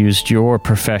have used your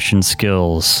profession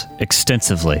skills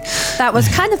extensively. That was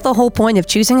kind of the whole point of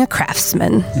choosing a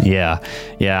craftsman. Yeah.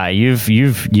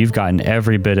 You've gotten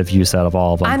every bit of use out of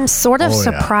all of them. I'm sort of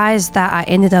surprised that I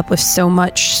ended up with so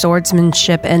much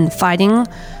swordsmanship and fighting,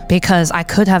 because I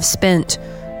could have spent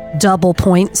double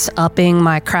points upping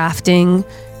my crafting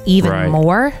even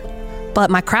more. But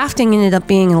my crafting ended up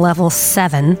being level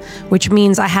 7, which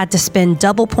means I had to spend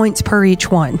double points per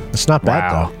each one. It's not bad,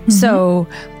 though. Mm-hmm. So,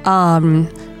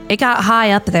 it got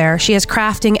high up there. She has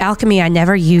crafting alchemy I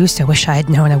never used. I wish I had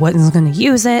known I wasn't going to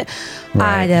use it.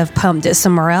 I'd have pumped it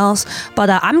somewhere else. But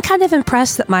I'm kind of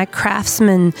impressed that my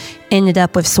craftsman ended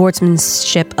up with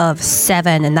swordsmanship of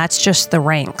 7, and that's just the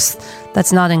ranks.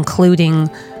 That's not including...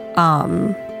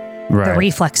 the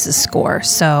reflexes score.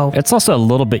 So it's also a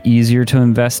little bit easier to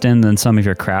invest in than some of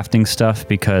your crafting stuff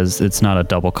because it's not a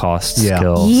double cost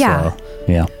skill. Yeah.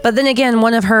 So, but then again,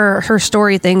 one of her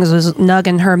story things was Nug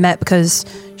and her met because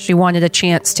she wanted a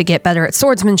chance to get better at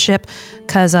swordsmanship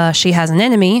because she has an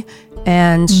enemy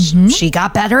and she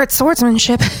got better at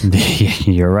swordsmanship.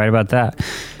 You're right about that.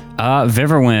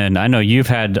 Viverwin, I know you've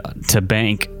had to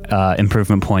bank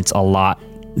improvement points a lot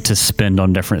to spend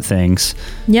on different things.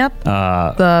 Yep.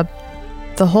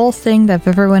 The whole thing that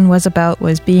Viverwin was about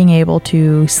was being able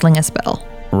to sling a spell.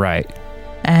 Right.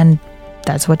 And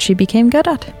that's what she became good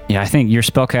at. Yeah, I think your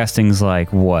spellcasting's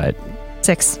like what?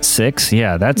 6. 6?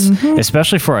 Yeah, that's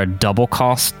especially for a double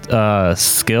cost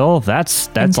skill, that's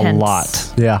intense. A lot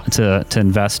to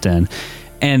invest in.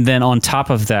 And then on top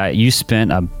of that, you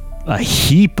spent a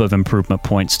heap of improvement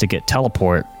points to get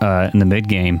teleport in the mid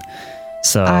game.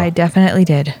 So I definitely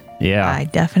did. Yeah. I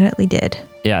definitely did.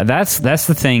 Yeah, that's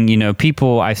the thing.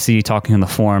 People I see talking in the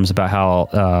forums about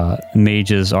how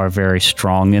mages are very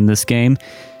strong in this game.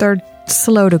 They're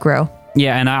slow to grow.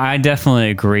 Yeah, and I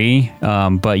definitely agree.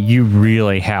 But you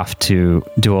really have to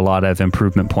do a lot of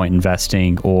improvement point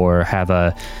investing or have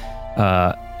a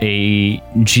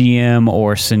GM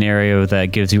or scenario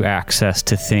that gives you access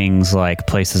to things like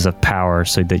places of power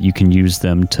so that you can use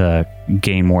them to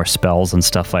gain more spells and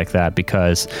stuff like that,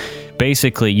 because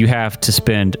basically you have to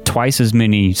spend twice as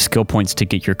many skill points to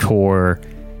get your core,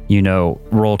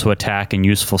 roll to attack and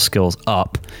useful skills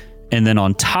up And then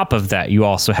on top of that, you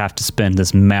also have to spend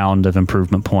this mound of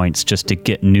improvement points just to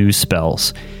get new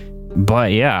spells.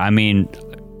 But yeah, I mean,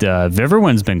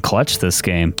 Viverwind's been clutch this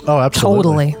game. Oh,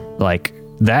 absolutely. Totally. Like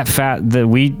that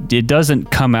it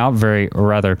doesn't come out or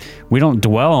rather, we don't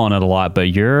dwell on it a lot, but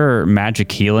your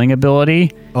magic healing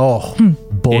ability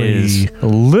Boy. is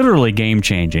literally game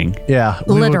changing. Yeah.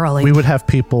 Literally. We would have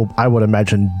people, I would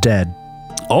imagine, dead.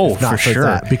 Oh, Not for sure.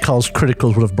 that, because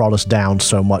criticals would have brought us down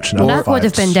so much. Nug would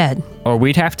have been dead. Or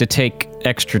we'd have to take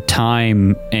extra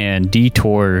time and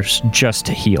detours just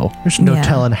to heal. There's no Yeah.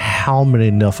 telling how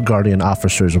many Nilfgaardian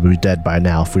officers would be dead by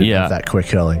now if we didn't Yeah. have that quick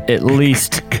healing. At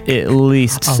least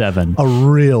 7. A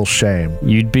real shame.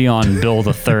 You'd be on Bill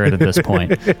the Third at this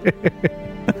point.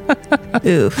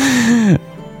 Oof.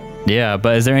 Yeah,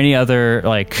 but is there any other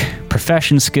like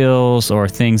profession skills or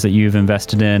things that you've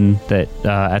invested in that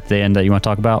at the end that you want to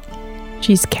talk about?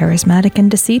 She's charismatic and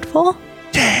deceitful.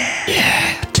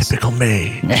 Typical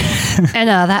me. And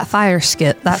that fire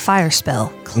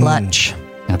spell, clutch.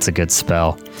 That's a good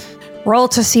spell. Roll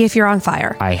to see if you're on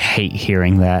fire. I hate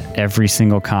hearing that every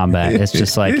single combat. It's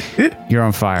just like, you're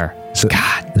on fire.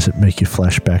 Does it make you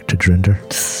flash back to Drinder?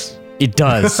 It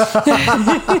does.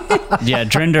 Yeah,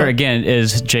 Drinder, again,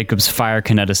 is Jacob's fire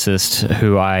kineticist,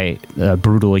 who I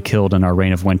brutally killed in our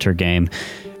Reign of Winter game.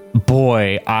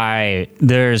 Boy,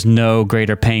 there's no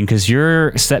greater pain, because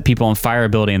your set people on fire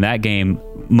ability in that game,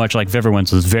 much like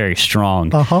Viverwind's, was very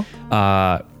strong.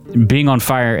 Being on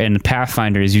fire in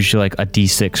Pathfinder is usually like a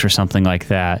D6 or something like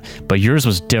that, but yours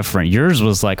was different. Yours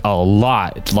was like a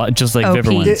lot, just like OP.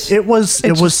 Viverwind's. It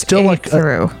was still ate like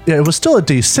through. it was still a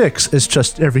D6. It's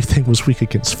just everything was weak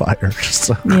against fire. Just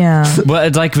so. Yeah. Well,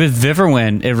 it's like with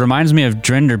Viverwind, it reminds me of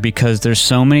Drinder because there's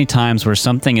so many times where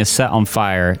something is set on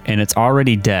fire and it's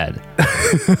already dead.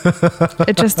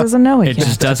 It just doesn't know it It yet.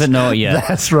 just doesn't know it yet.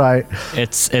 That's right.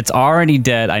 It's already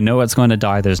dead. I know it's going to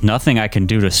die. There's nothing I can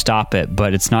do to stop it,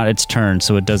 but it's not its turn,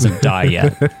 so it doesn't die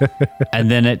yet.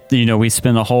 And then we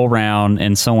spend a whole round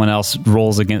and someone else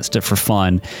rolls against it for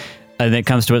fun. And then it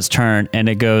comes to its turn and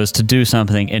it goes to do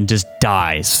something and just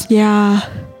dies. Yeah.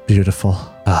 Beautiful.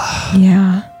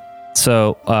 Yeah.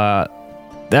 So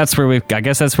that's where I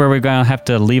guess that's where we're going to have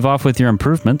to leave off with your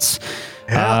improvements.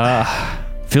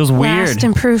 Feels weird. Last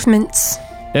improvements.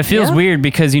 It feels weird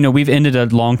because, we've ended a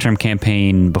long-term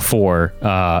campaign before,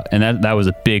 and that was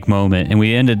a big moment. And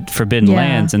we ended Forbidden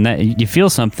Lands, and that you feel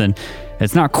something.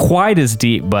 It's not quite as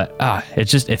deep, but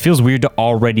it feels weird to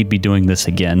already be doing this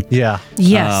again. Yeah.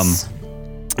 Yes.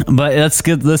 But let's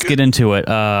get into it.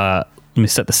 Let me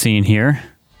set the scene here.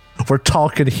 We're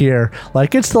talking here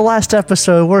like it's the last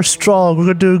episode. We're strong. We're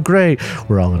gonna do great.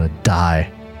 We're all gonna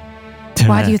die.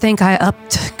 Why do you think I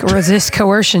upped resist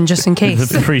coercion just in case?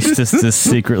 The priestess is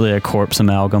secretly a corpse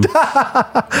amalgam.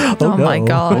 Oh my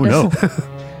God. Oh no.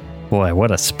 Boy,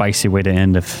 what a spicy way to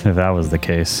end if that was the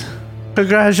case.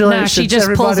 Congratulations. Nah, she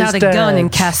just pulls out a everybody's gun dead.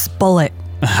 and casts bullet.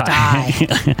 Die.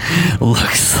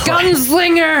 Looks like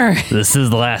Gunslinger! this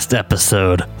is the last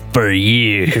episode for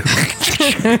you.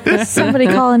 Somebody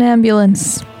call an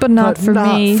ambulance, but not But for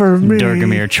not me. for me.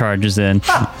 Durgamir charges in.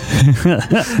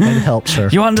 And helps her.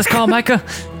 You want this call, Micah?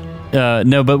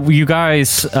 No, but you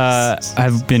guys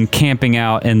have been camping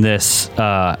out in this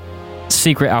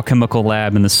secret alchemical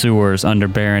lab in the sewers under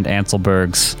Baron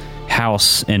Anselberg's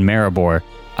house in Maribor.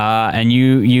 And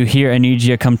you hear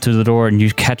Anigia come to the door and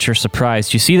you catch her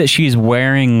surprised. You see that she's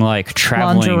wearing like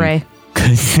traveling... Lingerie.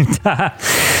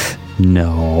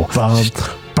 No.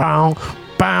 Bow,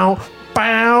 bow,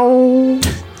 bow.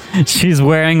 She's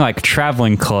wearing like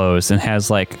traveling clothes and has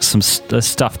like some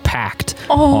stuff packed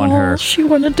on her. She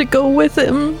wanted to go with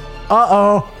him.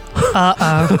 Uh-oh.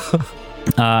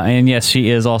 And yes, she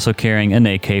is also carrying an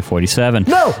AK-47.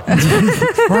 No.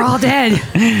 We're all dead.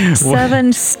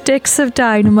 7 sticks of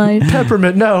dynamite.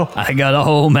 Peppermint, no. I got a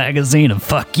whole magazine of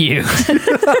fuck you.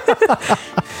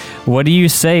 What do you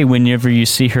say whenever you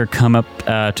see her come up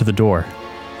to the door?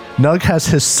 Nug has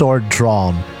his sword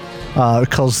drawn.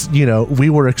 Because, we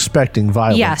were expecting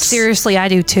violence. Yeah, seriously, I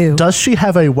do too. Does she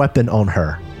have a weapon on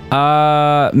her?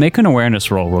 Make an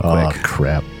awareness roll real Oh, quick.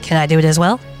 crap. Can I do it as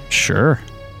well? Sure.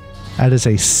 That is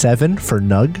a 7 for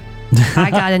Nug.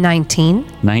 I got a 19.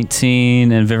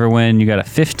 19, and Viverwind, you got a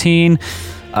 15.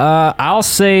 I'll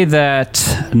say that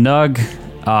Nug,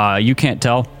 you can't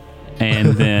tell. And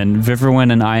then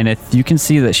Viverwind and Einith, you can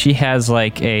see that she has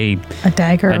like a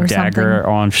dagger or dagger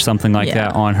something. on something like Yeah.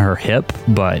 that on her hip,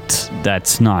 but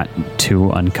that's not too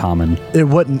uncommon. It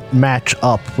wouldn't match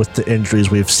up with the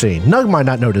injuries we've seen. Nug might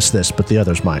not notice this, but the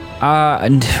others might.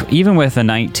 And even with a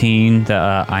 19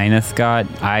 that Einith got,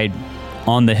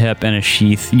 on the hip and a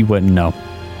sheath, you wouldn't know.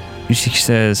 she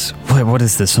says, what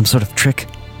is this? Some sort of trick?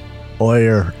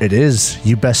 Or it is.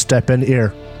 You best step in here.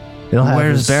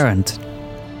 Where's Barrent?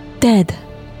 Dead.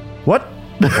 What?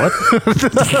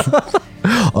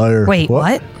 Or, Wait,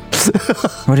 what?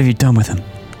 What have you done with him?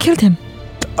 Killed him.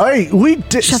 Hey, we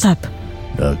did. Shut up.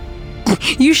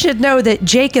 You should know that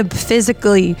Jacob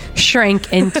physically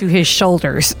shrank into his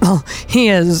shoulders. He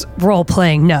is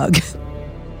role-playing Nug.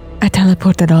 I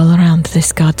teleported all around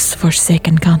this god's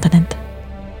forsaken continent.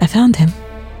 I found him,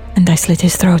 and I slit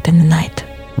his throat in the night.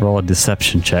 Roll a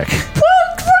deception check.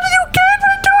 What do you get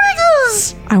for doing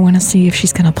this? I want to see if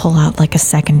she's going to pull out like a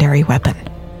secondary weapon.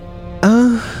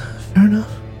 Fair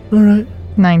enough. All right.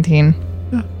 19.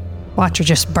 Watch her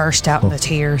just burst out into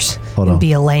tears Hold and on.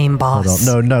 be a lame Hold boss.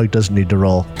 on. No, Nug doesn't need to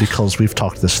roll because we've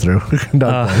talked this through.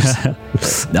 Nug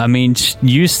knows. I mean,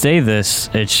 you say this,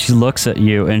 and she looks at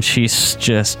you, and she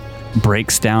just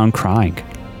breaks down crying.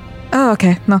 Oh,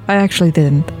 okay. No, I actually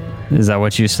didn't. Is that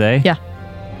what you say? Yeah.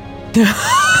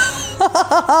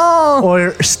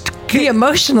 Or The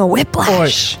emotional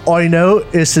whiplash. I know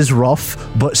this is rough,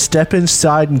 but step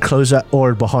inside and close that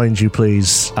door behind you,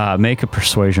 please. Make a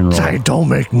persuasion roll. Hey, don't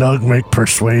make Nug make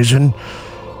persuasion.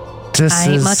 This I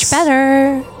ain't is much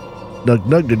better.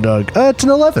 Nug. It's an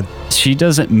 11. She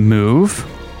doesn't move,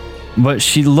 but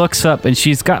she looks up, and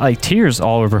she's got like tears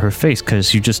all over her face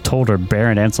because you just told her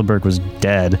Baron Anselberg was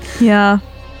dead. Yeah.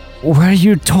 Why are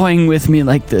you toying with me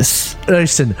like this?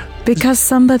 Listen, Because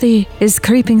somebody is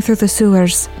creeping through the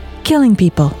sewers, killing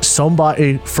people.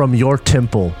 somebody from your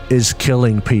temple is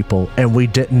killing people, and we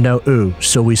didn't know who,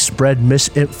 so we spread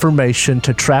misinformation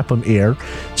to trap them here.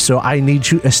 So I need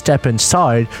you to step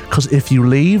inside, because if you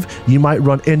leave, you might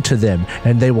run into them,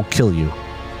 and they will kill you,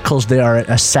 because they are an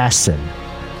assassin.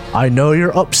 I know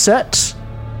you're upset,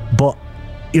 but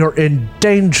you're in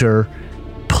danger.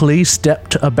 Please step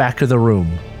to the back of the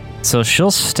room. So she'll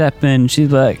step in.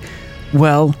 She's like,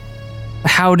 well,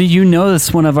 how do you know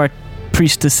this one of our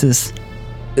priestesses?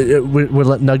 We'll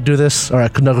let Nug do this. All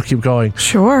right, Nug will keep going.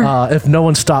 Sure. If no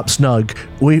one stops Nug,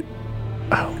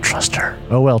 I don't trust her.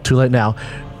 Oh well, too late now.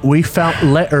 We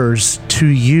found letters to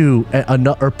you and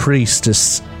another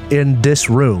priestess in this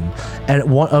room, and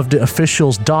one of the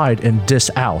officials died in this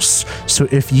house. So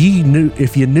if you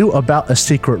knew about a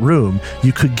secret room,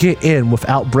 you could get in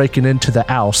without breaking into the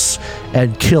house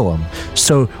and kill him.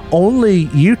 So only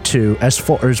you two, as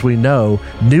far as we know,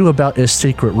 knew about this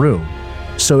secret room.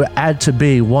 So it had to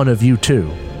be one of you two.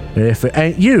 And if it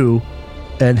ain't you,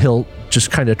 then he'll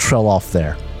just kind of trail off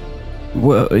there.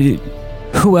 Well,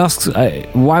 who else?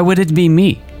 Why would it be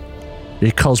me?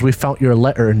 Because we found your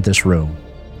letter in this room.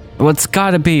 Well, it's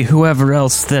got to be whoever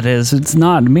else that is. It's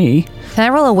not me. Can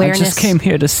I roll awareness I just came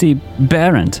here to see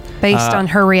Barrent. based on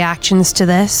her reactions to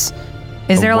this?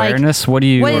 Is there Awareness? What do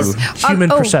you? what is Human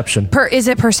perception. Is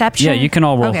it perception? Yeah, you can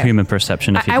all roll Okay. human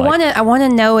perception if you I like. want to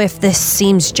know if this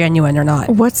seems genuine or not.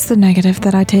 What's the negative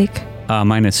that I take?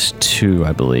 -2,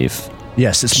 I believe.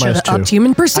 Yes, it's Should have -2. upped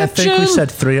human I perception. think we said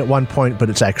 3 at one point, but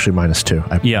it's actually -2,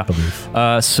 I Yeah. believe.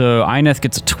 So Ineth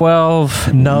gets a 12.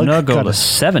 Nug got got a a-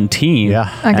 17. Yeah.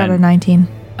 I got And- a 19.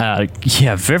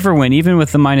 Yeah, Viverwin, even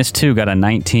with the -2, got a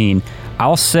 19.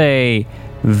 I'll say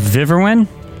Viverwin,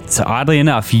 so oddly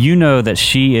enough, you know that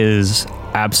she is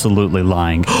absolutely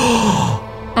lying.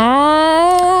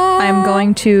 I'm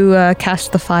going to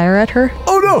cast the fire at her.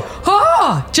 Oh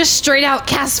no! Just straight out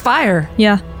cast fire.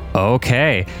 Yeah.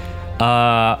 Okay.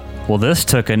 Well, this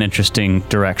took an interesting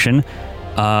direction.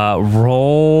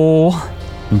 Roll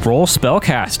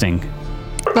spellcasting.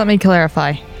 Let me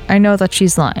clarify. I know that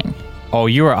she's lying. Oh,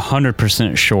 you are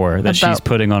 100% sure that she's About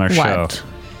putting on a show. What?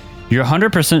 You're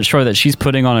 100% sure that she's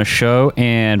putting on a show,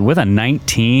 and with a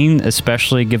 19,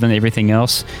 especially given everything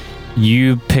else,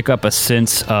 you pick up a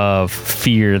sense of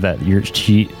fear that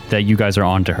that you guys are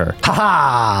onto her.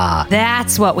 Ha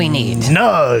That's what we need.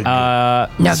 Nug!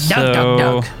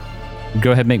 Nug.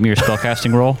 Go ahead and make me your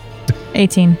spellcasting roll.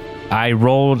 18. I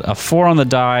rolled a 4 on the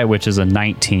die, which is a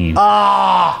 19.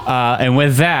 And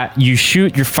with that, you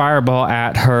shoot your fireball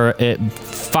at her. It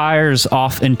fires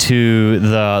off into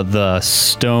the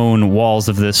stone walls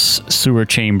of this sewer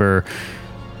chamber.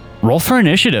 Roll for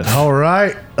initiative. All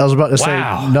right. I was about to say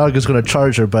Wow. Nug is going to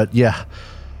charge her, but yeah.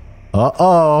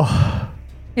 Uh-oh.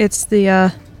 It's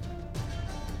the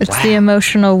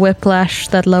emotional whiplash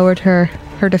that lowered her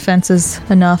defenses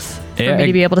enough for Yeah, me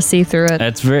to be able to see through it.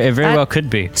 It very well could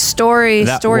be. Story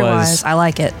That wise, was- I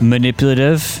like it.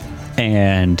 Manipulative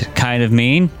and kind of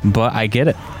mean, but I get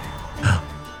it.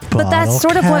 But that's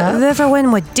sort of what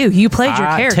Viverwin would do. You played your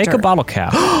character. Take a bottle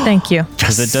cap. Thank you.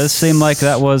 Because it does seem like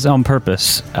that was on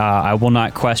purpose. I will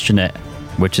not question it.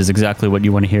 which is exactly what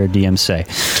you want to hear a DM say.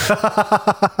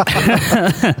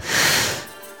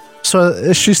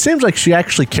 So she seems like she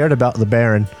actually cared about the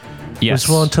Baron. Yes. Was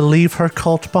willing to leave her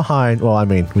cult behind. Well, I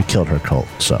mean, we killed her cult,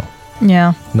 so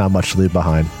Yeah. not much to leave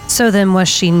behind. So then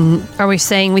are we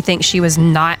saying we think she was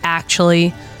not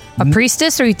actually a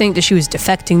priestess, or you think that she was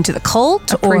defecting to the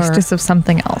cult? A priestess of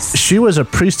something else. She was a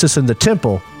priestess in the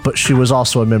temple, but she was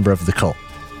also a member of the cult.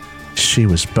 She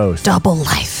was both. Double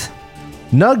life.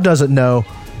 Nug doesn't know,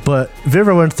 but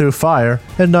Vivre went through fire,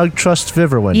 and Nug trusts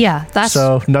Viverwin. Yeah,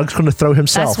 so Nug's going to throw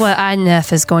himself. That's what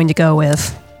Inef is going to go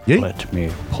with. Yeet. Let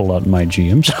me pull out my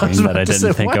GM screen that I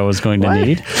didn't think I was going to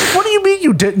need. What do you mean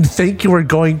you didn't think you were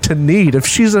going to need? If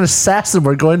she's an assassin,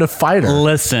 we're going to fight her.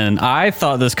 Listen, I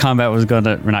thought this combat was going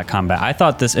to, or not combat, I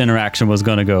thought this interaction was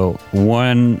going to go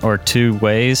one or two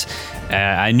ways.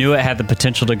 I knew it had the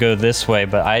potential to go this way,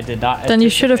 but I did not. Then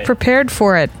you should have prepared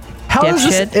for it. How does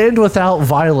this end without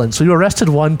violence? So you arrested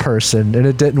one person and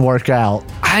it didn't work out.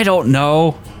 I don't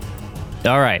know.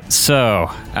 All right,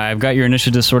 so I've got your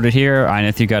initiative sorted here.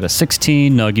 Ineth, you got a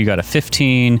 16. Nug, you got a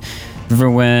 15.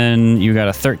 Riverwind, you got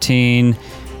a 13.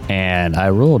 And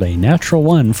I rolled a natural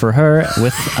 1 for her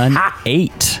with an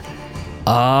 8.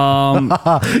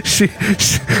 She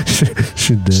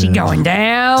did. She going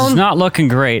down. It's not looking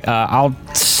great. I'll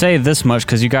say this much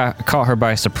because you caught her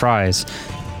by surprise.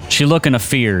 She looking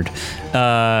afeared.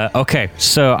 Okay,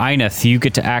 so Ineth, you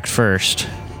get to act first.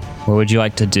 What would you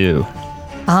like to do?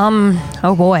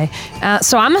 Oh boy.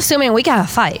 So I'm assuming we got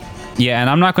to fight. Yeah, and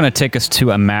I'm not going to take us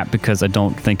to a map because I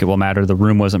don't think it will matter. The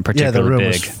room wasn't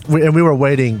particularly big. And we were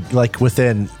waiting like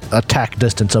within attack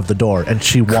distance of the door, and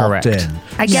she walked Correct. in.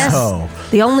 I guess So,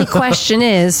 the only question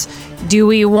is, do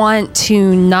we want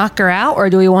to knock her out, or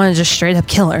do we want to just straight up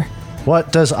kill her?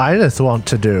 what does Ineth want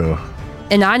to do?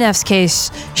 In Inef's case,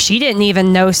 she didn't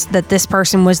even know that this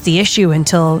person was the issue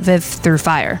until Viv threw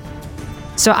fire.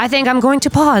 So I think I'm going to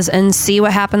pause and see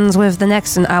what happens with the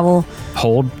next, and I will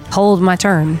hold my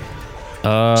turn.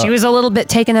 She was a little bit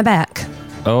taken aback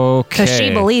Okay. because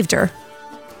she believed her.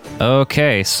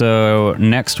 Okay, so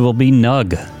next will be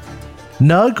Nug.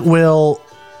 Nug will.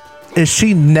 Is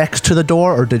she next to the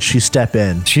door, or did she step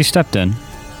in? She stepped in.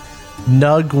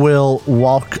 Nug will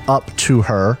walk up to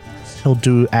her. He'll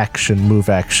do move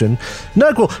action.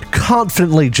 Nug will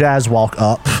confidently jazz walk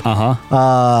up.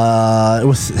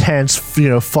 With hands,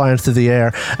 flying through the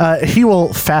air. He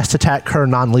will fast attack her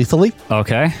non-lethally.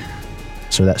 Okay.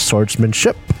 So that's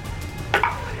swordsmanship.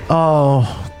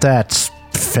 Oh, that's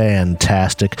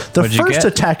fantastic. The What'd you first get?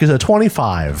 attack is a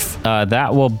 25.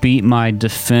 That will beat my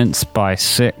defense by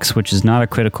 6, which is not a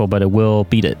critical, but it will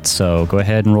beat it. So go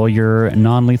ahead and roll your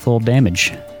non-lethal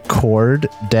damage. Cord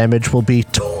damage will be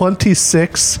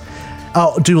 26.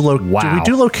 Oh, do we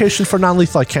do location for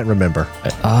non-lethal? I can't remember.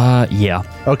 Yeah.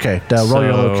 Okay, roll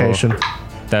your location.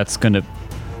 That's going to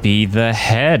be the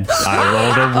head. I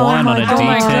rolled a 1 on a Oh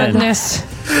my D10.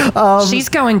 goodness. She's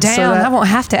going down. that- I won't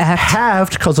have to act.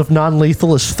 Halved because of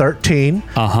non-lethal is 13.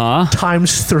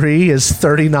 Times 3 is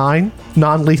 39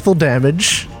 non-lethal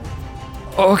damage.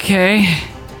 Okay.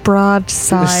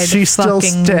 Broadside Is she still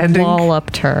fucking standing?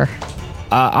 walloped her.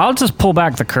 I'll just pull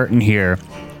back the curtain here.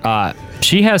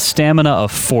 She has stamina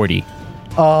of 40.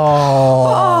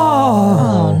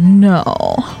 Oh no.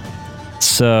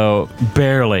 So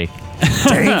barely.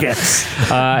 Dang it.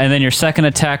 And then your second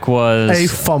attack was A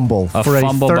fumble a for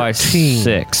fumble a by 13.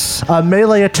 6. A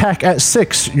melee attack at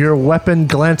 6. Your weapon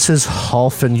glances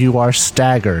off and you are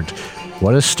staggered.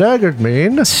 What does staggered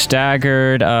mean?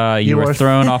 Staggered, you You are are-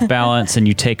 thrown off balance and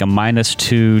you take a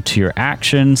 -2 to your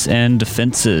actions and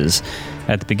defenses.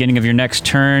 At the beginning of your next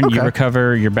turn, you Okay.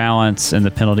 recover your balance and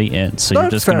the penalty ends. So you're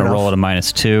That's just going fair to roll enough. at a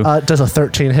 -2. Does a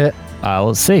 13 hit?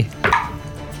 Let's see.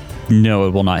 No,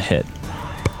 it will not hit.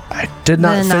 I did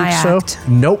not Then think I so. act.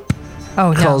 Nope. Oh, no.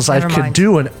 Because I never could mind.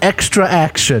 do an extra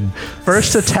action.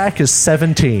 First attack is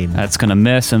 17. That's going to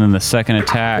miss, and then the second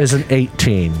attack Is an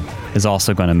 18. is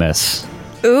also going to miss.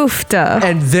 Oofta.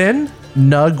 And then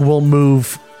Nug will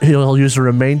move. He'll use the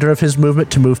remainder of his movement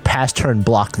to move past her and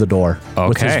block the door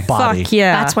with Okay. his body. Fuck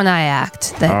yeah. That's when I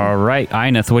act. Then. All right,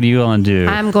 Ineth, what do you want to do?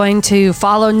 I'm going to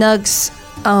follow Nug's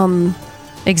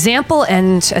example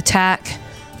and attack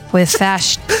with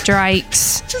fast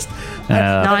strikes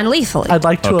non-lethally. I'd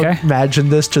like to Okay. imagine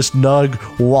this. Just Nug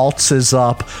waltzes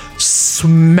up,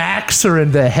 smacks her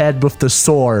in the head with the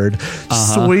sword,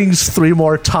 swings 3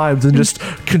 more times, and just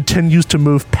continues to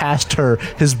move past her,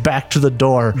 his back to the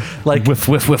door, like Whiff,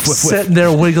 whiff, whiff, whiff, whiff. sitting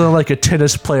there wiggling like a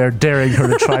tennis player, daring her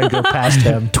to try and go past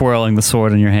him. Twirling the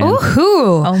sword in your hand.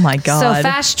 Ooh. Oh my god. So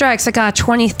fast strikes, I got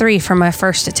 23 for my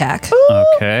first attack.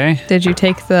 Okay. Did you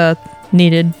take the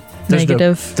needed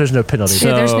Negative. There's no penalty. So-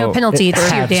 Yeah, there's no penalty. It It's your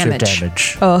halves your damage.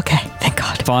 damage. Oh, okay. Thank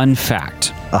God. Fun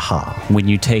fact. Aha. When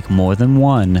you take more than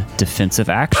one defensive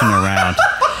action around,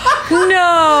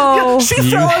 No. She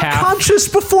You fell have- unconscious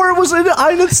before it was in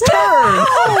Eineth's turn.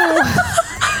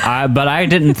 but I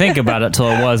didn't think about it till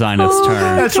it was Eineth's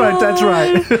turn. That's right. That's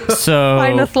right. So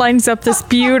Eineth lines up this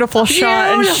beautiful shot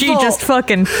and she Beautiful. just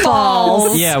fucking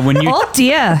falls. yeah, when you Oh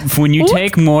dear.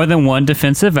 take more than one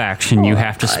defensive action, you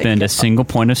have to spend a single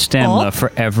point of stamina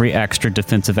for every extra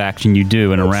defensive action you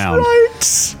do in a round.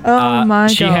 Right. Oh my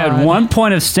She God. had 1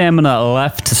 point of stamina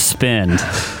left to spend.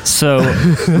 So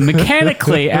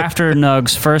mechanically, after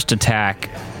Nug's first attack,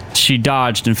 she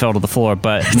dodged and fell to the floor.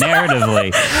 But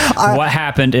narratively, what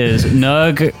happened is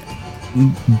Nug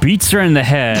beats her in the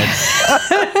head,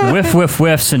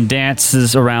 whiffs and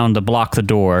dances around to block the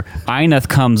door. Eineth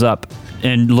comes up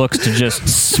and looks to just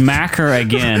smack her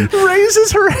again.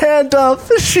 Raises her hand up.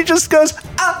 She just goes,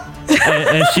 ah.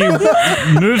 And she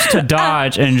moves to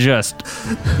dodge and just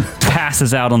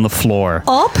passes out on the floor.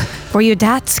 Up? Were you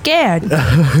that scared?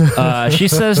 She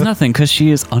says nothing because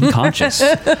she is unconscious.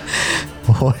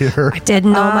 Lawyer.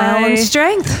 Didn't know my own I-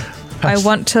 strength. I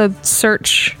want to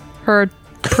search her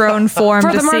prone form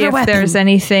For to the see murder if weapon. there's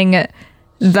anything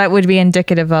that would be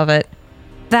indicative of it.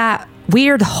 That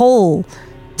weird hole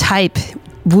type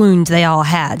wound they all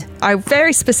had. I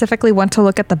very specifically want to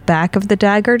look at the back of the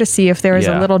dagger to see if there is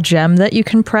Yeah. a little gem that you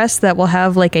can press that will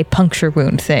have like a puncture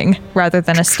wound thing rather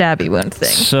than a stabby wound thing.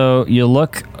 So you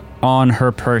look on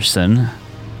her person.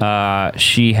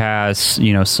 She has,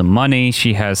 some money.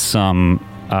 She has some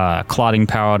clotting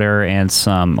powder and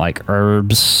some like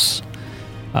herbs.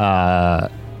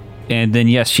 And then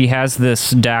yes, she has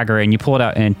this dagger, and you pull it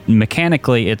out, and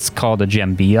mechanically, it's called a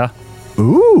gembia.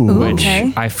 Ooh. Which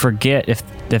Okay. I forget if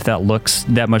that looks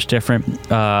that much different.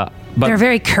 But They're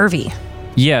very curvy.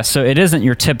 yeah, so it isn't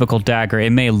your typical dagger.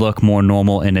 It may look more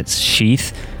normal in its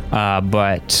sheath,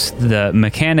 but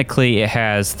mechanically it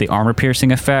has the armor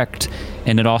piercing effect,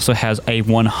 and it also has a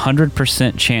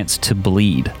 100% chance to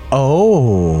bleed,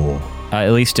 Oh.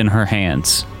 at least in her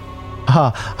hands.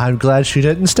 I'm glad she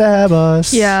didn't stab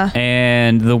us. Yeah.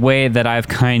 And the way that I've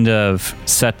kind of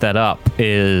set that up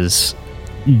is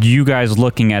you guys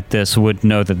looking at this would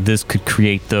know that this could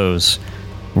create those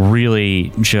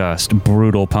really just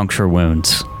brutal puncture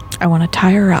wounds. I want to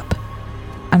tie her up.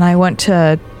 And I want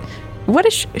to. What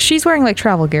is she's wearing like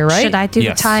travel gear, right? Should I do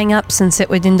Yes. the tying up since it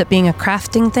would end up being a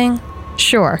crafting thing?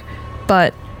 Sure.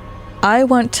 But I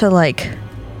want to like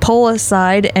pull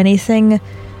aside anything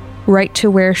right to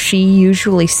where she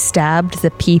usually stabbed the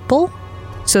people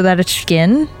so that it's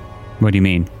skin. What do you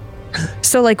mean?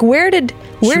 So like where did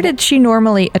she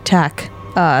normally attack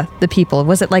the people?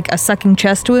 Was it like a sucking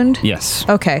chest wound? Yes.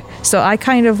 Okay. So I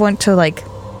kind of want to like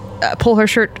pull her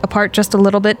shirt apart just a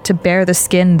little bit to bare the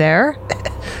skin there.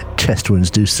 Chest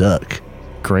wounds do suck.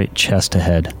 Great chest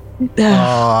ahead.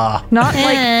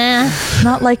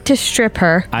 Not like to strip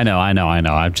her. I know.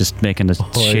 I'm just making a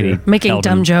shitty Making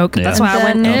Elden- dumb joke. That's why I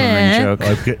went, Then- Elden Ring joke.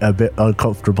 I'm getting a bit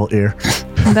uncomfortable here.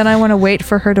 And then I want to wait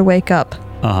for her to wake up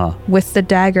Uh-huh. with the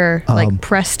dagger like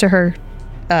pressed to her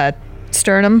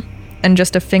sternum and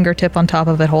just a fingertip on top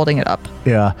of it holding it up.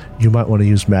 Yeah, you might want to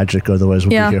use magic, otherwise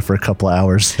we'll Yeah. be here for a couple of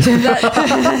hours.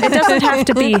 It doesn't have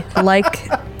to be like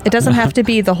it doesn't have to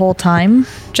be the whole time.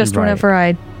 Just Right. whenever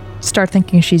I start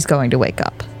thinking she's going to wake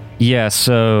up. Yeah,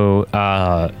 so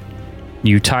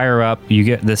you tie her up, you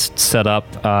get this set up,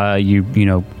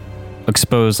 you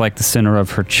expose like the center of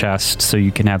her chest so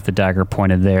you can have the dagger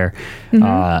pointed there.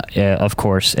 Of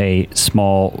course, a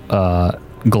small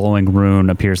glowing rune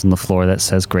appears on the floor that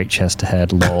says "Great chest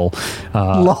ahead." Lol.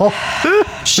 Lol.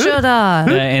 shoulda.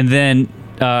 And then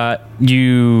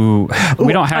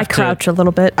we don't have I to crouch a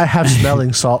little bit. I have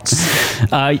smelling salts.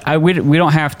 we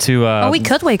don't have to Oh, we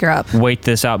could wake her up. wait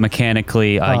this out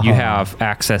mechanically. You have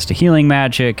access to healing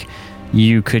magic.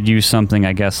 You could use something,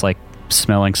 I guess, like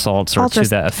smelling salts or I'll to just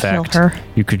that kill effect. her.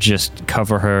 You could just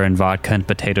cover her in vodka and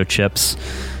potato chips.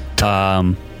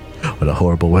 What a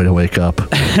horrible way to wake up.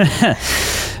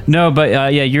 No, but yeah,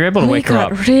 you're able to wake her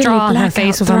up. Really Draw on her blackout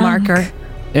face with a drunk. marker.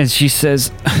 And she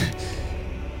says,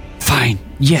 "Fine,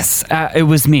 yes, it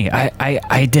was me.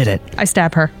 I did it." I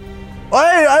stab her.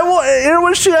 Hey, I want to hear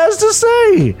what she has to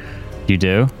say. You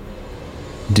do?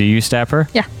 Do you stab her?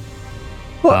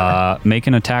 Yeah. Make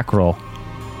an attack roll.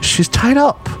 She's tied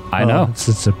up. I know.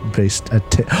 It's a base.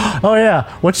 Oh yeah.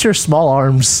 What's your small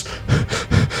arms?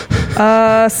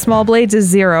 Small blades is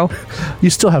 0. You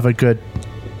still have a good,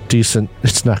 decent.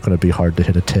 It's not going to be hard to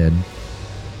hit a 10.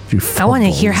 If you I want to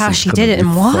fumble, hear this how is she gonna did it be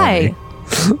and why.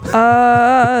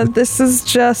 funny. This is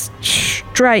just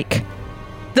strike.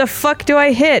 the fuck do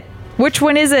I hit? Which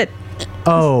one is it?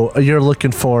 Oh, you're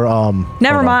looking for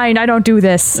Never mind, I don't do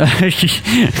this.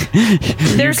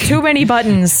 There's too many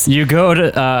buttons. You go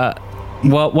to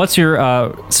well, what's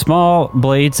your small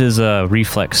blades is a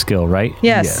reflex skill, right?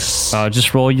 Yes.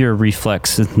 Just roll your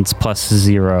reflex. It's plus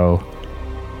 0.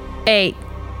 8.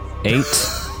 8.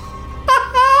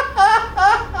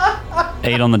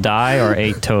 8 on the die or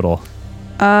 8 total?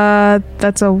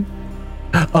 That's a...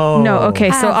 Oh. No, okay,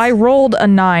 so I rolled a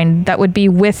 9. That would be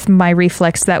with my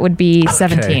reflex. That would be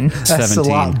 17. That's 17. a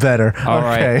lot better. All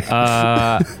okay.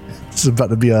 right. It's about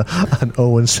to be an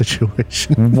Owen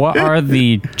situation. What are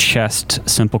the chest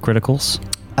simple criticals?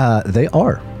 They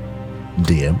are,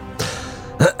 DM.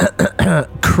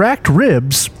 Cracked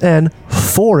ribs and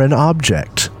foreign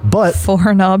object. But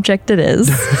Foreign object it is.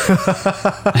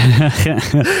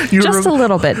 Just a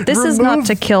little bit. This is not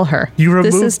to kill her.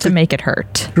 This is to make it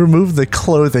hurt. remove the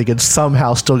clothing and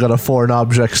somehow still got a foreign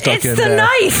object stuck in there.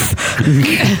 It's the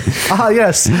knife! Ah,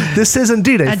 yes. This is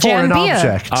indeed a foreign jambia.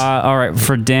 object. All right,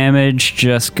 for damage,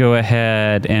 just go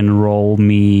ahead and roll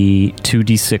me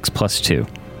 2d6 plus 2.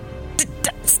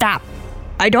 Stop.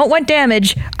 I don't want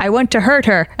damage. I want to hurt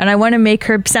her, and I want to make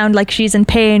her sound like she's in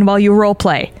pain while you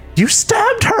roleplay. You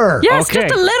stabbed her. Yes, Okay.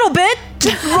 just a little bit.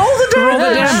 Roll the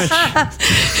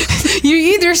damage. You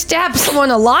either stab someone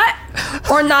a lot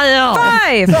or not at all.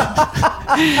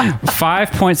 5.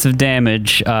 5 points of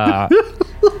damage, and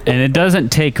it doesn't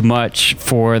take much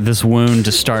for this wound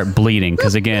to start bleeding.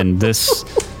 Because again, this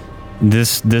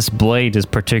blade is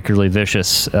particularly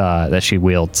vicious that she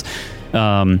wields. And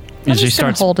I'm she just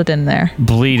gonna starts hold it in there.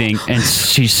 bleeding, and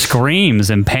she screams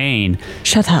in pain.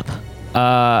 Shut up.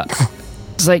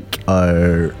 It's like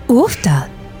Oofda.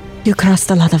 You crossed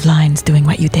a lot of lines doing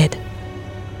what you did.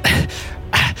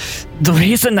 the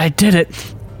reason I did it.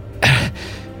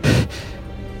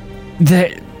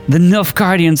 The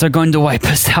Nilfgaardians are going to wipe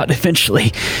us out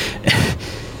eventually.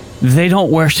 They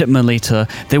don't worship Melita.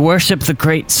 They worship the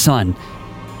Great Sun.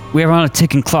 We are on a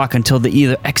ticking clock until they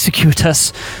either execute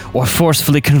us or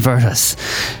forcefully convert us.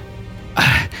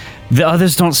 The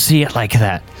others don't see it like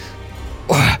that.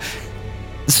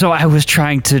 So I was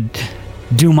trying to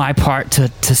do my part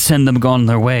to send them on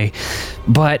their way.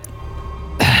 But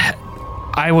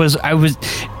I was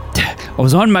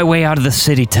on my way out of the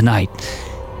city tonight.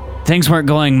 Things weren't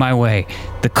going my way.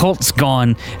 The cult's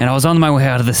gone, and I was on my way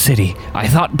out of the city. I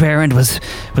thought Barrand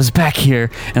was back here,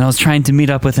 and I was trying to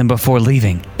meet up with him before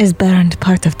leaving. Is Barrand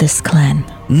part of this clan?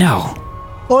 No.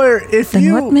 Or if Then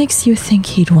you... what makes you think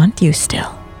he'd want you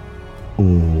still?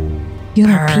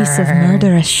 You're a piece of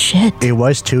murderous shit. It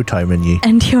was two-timing ye.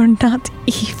 And you're not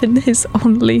even his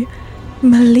only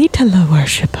Melitala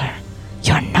worshipper.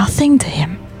 You're nothing to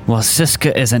him. Well,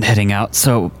 Siska isn't heading out,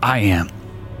 so I am.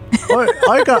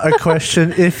 I got a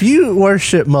question. If you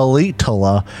worship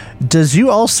Melitala, does you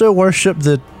also worship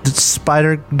the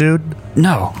spider dude?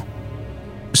 No.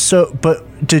 So, but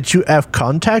did you have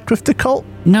contact with the cult?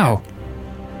 No.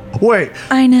 Wait,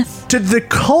 Ineth. did the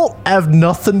cult have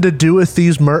nothing to do with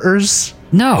these murders?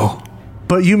 No.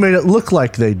 But you made it look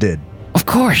like they did. Of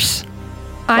course.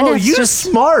 Oh, you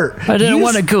smart. I didn't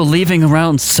want to go leaving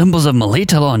around symbols of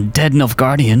Melitala on dead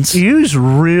Nilfgaardians. You's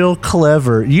real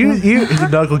clever. You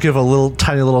Doug will give a little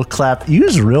tiny little clap.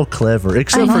 You's real clever,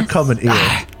 except for coming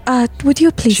here. Would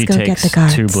you please She go get takes the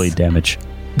guards? 2 bleed damage.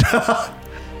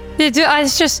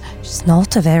 It's just she's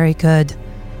not a very good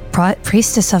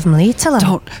priestess of Melitala.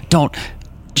 Don't.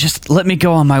 Just let me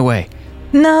go on my way.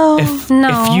 No.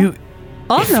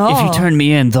 If you turn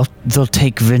me in, they'll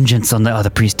take vengeance on the other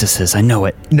priestesses. I know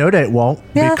it. No, they won't.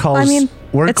 Yeah, because I mean,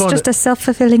 we're it's gonna, just a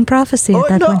self-fulfilling prophecy at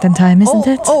that point in time, isn't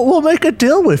it? Oh, we'll make a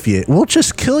deal with you. We'll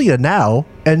just kill you now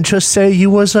and just say you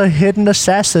was a hidden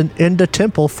assassin in the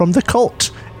temple from the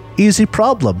cult. Easy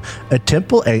problem. A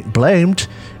temple ain't blamed.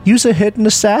 You's a hidden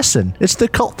assassin. It's the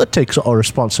cult that takes all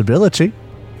responsibility.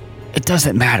 It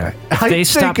doesn't matter. If I they think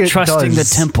stop it trusting does.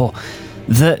 the temple,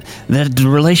 the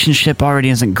relationship already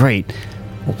isn't great.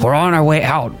 We're on our way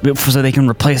out so they can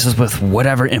replace us with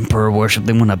whatever emperor worship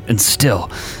they want to instill.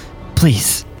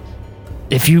 Please,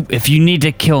 if you need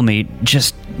to kill me,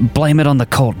 just blame it on the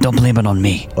cult. Don't blame it on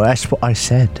me. Well, that's what I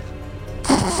said.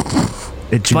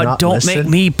 Did you But not don't listen? make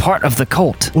me part of the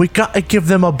cult. We gotta give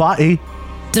them a body.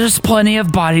 There's plenty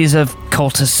of bodies of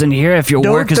cultists in here if your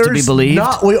No, work is to be there's believed.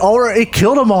 not. We already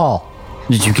killed them all.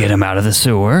 Did you get them out of the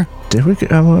sewer? Did we get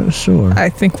them out of the sewer? I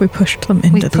think we pushed them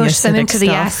into We the pushed them acidic into the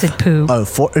stuff. acid poo.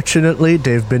 Unfortunately,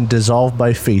 they've been dissolved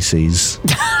by feces.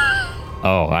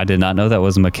 Oh, I did not know that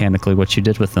was mechanically what you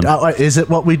did with them. Is it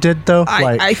what we did though?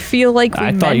 I feel like we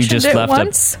I thought you mentioned just it left a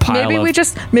once. pile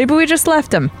Maybe we just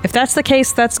left him. If that's the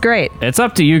case, that's great. It's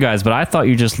up to you guys, but I thought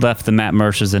you just left the Matt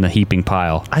Mershers in a heaping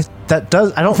pile. I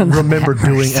don't remember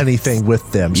doing anything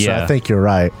with them, so Yeah. I think you're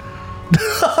right.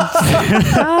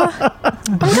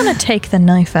 I'm gonna take the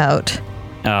knife out,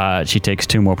 She takes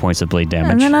 2 more points of bleed and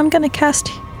damage. then I'm gonna cast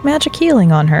magic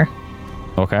healing on her.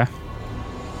 Okay.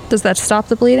 Does that stop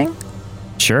the bleeding?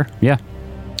 Sure. Yeah.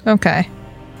 Okay.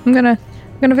 I'm gonna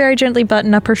very gently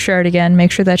button up her shirt again,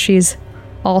 make sure that she's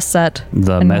all set.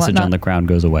 The and message whatnot. on the ground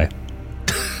goes away.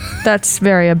 That's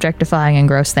very objectifying and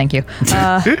gross. Thank you.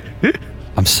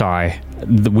 I'm sorry.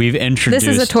 We've introduced.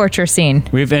 This is a torture scene.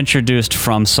 We've introduced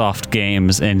FromSoft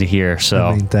games into here, so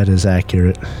I mean, that is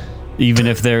accurate. even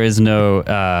if there is no,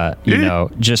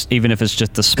 just even if it's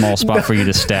just a small spot for you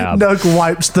to stab. Nug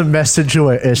wipes the message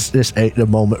away. This ain't the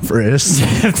moment for this.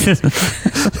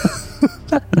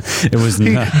 It was He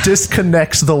Nug.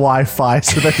 disconnects the Wi-Fi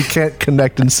so that he can't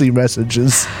connect and see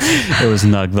messages. It was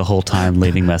Nug the whole time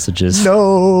leaving messages.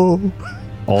 No.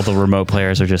 All the remote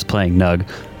players are just playing Nug.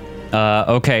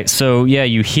 Okay, so yeah,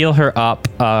 you heal her up.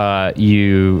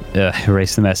 You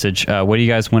erase the message. What do you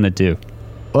guys want to do?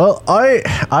 Well,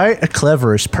 I a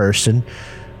cleverest person.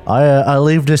 I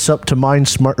leave this up to mind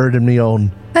smarter than me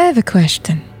own. I have a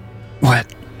question. What?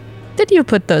 Did you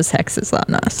put those hexes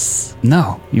on us?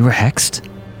 No, you were hexed.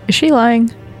 Is she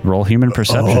lying? Roll human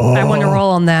perception. I want to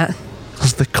roll on that.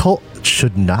 Because the cult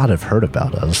should not have heard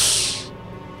about us.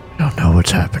 I don't know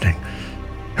what's happening.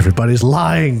 Everybody's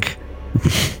lying.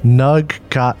 Nug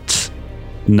got...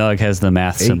 Nug has the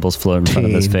math symbols floating in front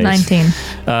of his face.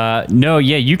 19. No,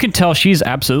 yeah, you can tell she's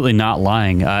absolutely not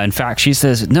lying. In fact, she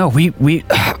says, "No, we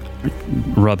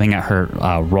rubbing at her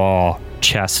raw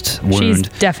chest wound. She's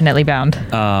definitely bound.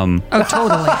 Oh,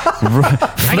 totally.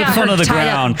 Flips onto the tied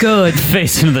up ground, good.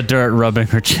 face into the dirt, rubbing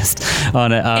her chest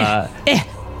on it.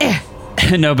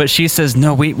 No, but she says,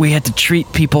 "No, we had to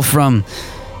treat people from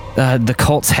the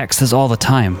cult's hexes all the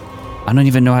time. I don't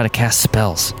even know how to cast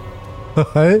spells."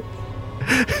 What?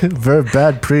 Very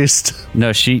bad priest.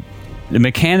 No, she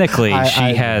mechanically she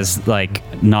I- has like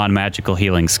non-magical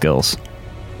healing skills.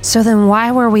 So then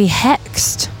why were we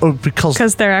hexed? Oh,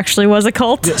 because there actually was a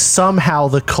cult. somehow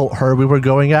the cult heard we were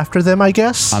going after them, I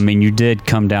guess. I mean, you did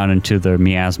come down into the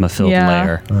miasma-filled Yeah.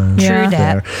 lair. Yeah. True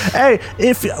that. Hey,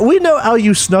 if we know how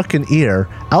you snuck an ear,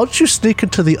 how'd you sneak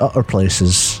into the other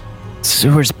places?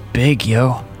 Sewer's big,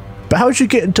 yo. But how'd you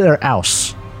get into their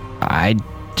house? I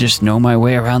just know my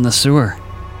way around the sewer.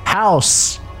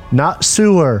 House, not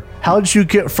sewer. How'd you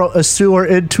get from a sewer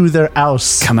into their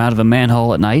house? Come out of a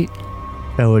manhole at night.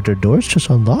 And were their doors just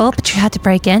unlocked? Oh, but you had to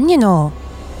break in, you know.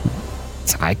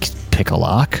 I could pick a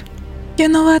lock. You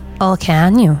know what? Oh,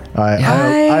 can you?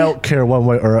 I don't care one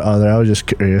way or other. I was just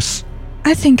curious.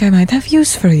 I think I might have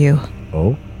use for you.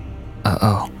 Oh?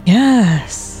 Uh-oh.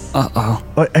 Yes. Uh-oh.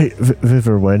 Oh, hey,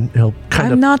 Viverwin, he'll kind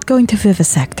I'm of... not going to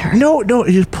vivisect her. No,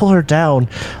 you pull her down.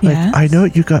 Like, Yes? I know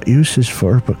what you got uses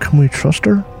for her, but can we trust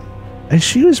her? And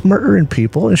she was murdering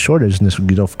people, and short as this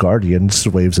Gandalf Guardian just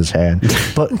waves his hand.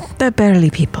 But, They're barely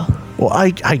people. well,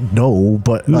 I know,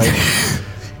 but like...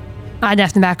 I'd in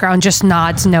the background just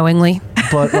nods knowingly.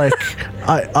 But like,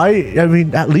 I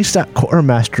mean, at least that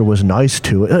quartermaster was nice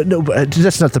to it. No, but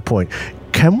that's not the point.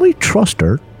 Can we trust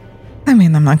her? I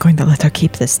mean, I'm not going to let her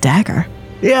keep this dagger.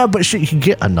 Yeah, but she can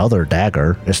get another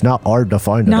dagger. It's not hard to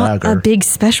find a Not dagger. a big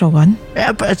special one.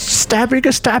 Yeah, but stabbing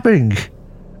is stabbing.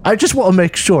 I just want to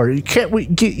make sure. Can't we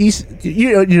get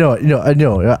you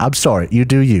know. I'm sorry. You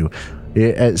do you.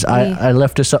 I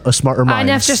left us a smarter mind.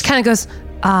 Inef just kind of goes,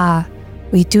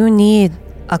 we do need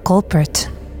a culprit.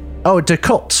 Oh, the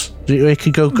cult. We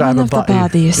could go grab One a of the body.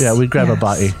 bodies, Yeah, we grab a yes.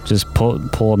 body. Just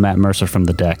pull Matt Mercer from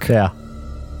the deck. Yeah,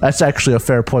 that's actually a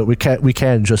fair point. We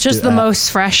can just Just do the that.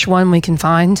 most fresh one we can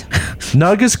find.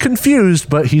 Nug is confused,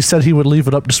 but he said he would leave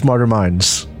it up to smarter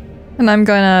minds. And I'm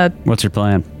gonna What's your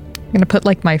plan? put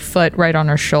like my foot right on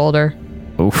her shoulder,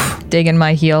 Oof. dig in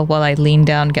my heel while I lean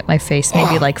down, get my face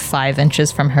maybe like 5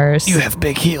 inches from hers. You have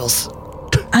big heels.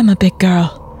 I'm a big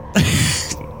girl.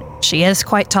 She is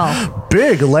quite tall.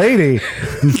 Big lady.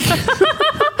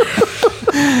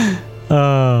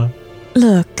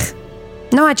 Look,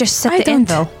 No, I just set I the don't-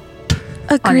 anvil.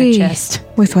 agree chest.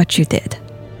 with what you did.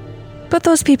 But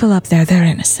those people up there, they're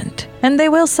innocent. And they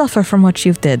will suffer from what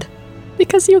you did.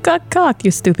 Because you got caught,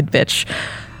 you stupid bitch.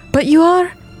 But you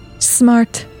are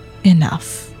smart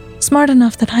enough. Smart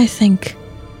enough that I think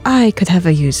I could have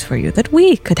a use for you, that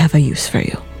we could have a use for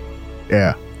you.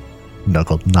 Yeah.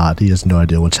 Knuckle nod. He has no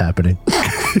idea what's happening.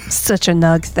 Such a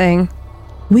nug thing.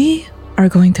 We are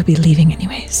going to be leaving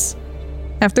anyways.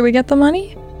 After we get the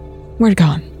money, we're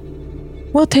gone.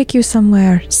 We'll take you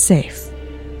somewhere safe.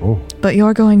 Oh. But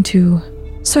you're going to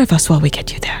serve us while we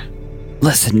get you there.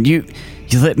 Listen, you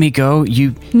let me go.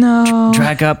 You No.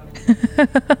 drag up.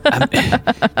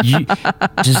 You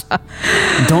just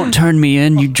don't turn me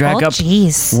in. You drag up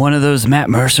jeez. one of those Matt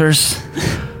Mercers.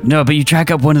 No, but you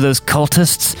drag up one of those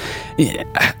cultists.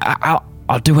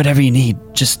 I'll do whatever you need.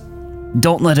 Just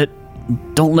don't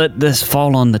let this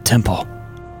fall on the temple.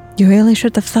 You really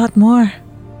should have thought more.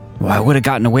 Well, I would have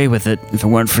gotten away with it if it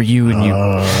weren't for you and you.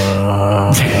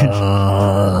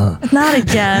 Not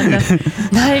again.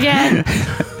 Not again.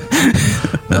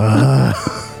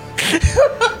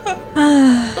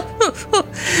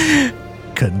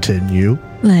 Continue.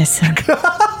 Listen.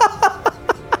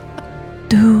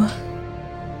 Do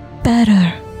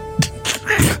better.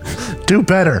 Do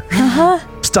better.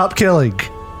 Stop killing.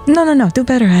 No. Do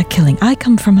better at killing. I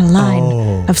come from a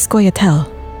line of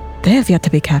Scoia'tael. They have yet to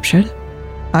be captured.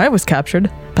 I was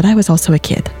captured, but I was also a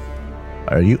kid.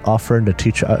 Are you offering to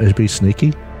teach her to be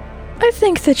sneaky? I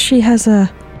think that she has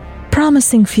a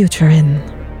promising future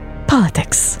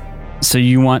politics. So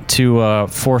you want to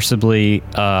forcibly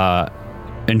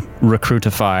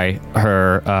recruitify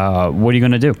her. What are you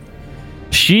going to do?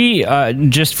 She,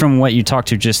 just from what you talked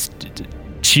to,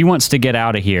 she wants to get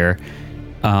out of here.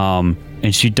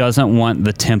 And she doesn't want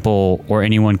the temple or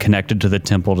anyone connected to the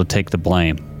temple to take the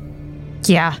blame.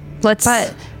 Yeah. Let's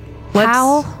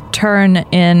How? turn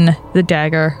in the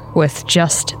dagger with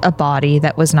just a body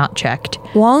that was not checked.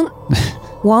 Won't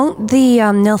the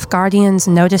Nilfgaardians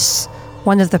notice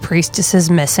one of the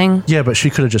priestesses missing? Yeah, but she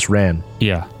could have just ran.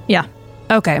 Yeah. Yeah.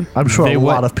 Okay. I'm sure They a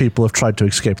lot would- of people have tried to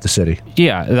escape the city.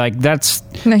 Yeah, like that's...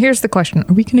 Now here's the question.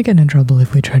 Are we going to get in trouble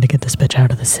if we try to get this bitch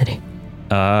out of the city?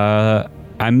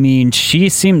 I mean, she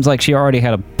seems like she already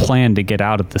had a plan to get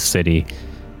out of the city.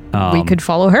 We could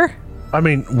follow her. I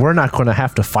mean, we're not going to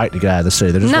have to fight to get out of the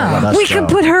city. They're just going to let us We go. could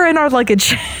put her in our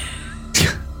luggage.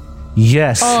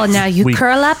 Yes. Oh, now you We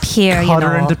curl up here, cut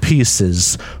her into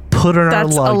pieces, put her in our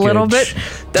That's a luggage, little bit-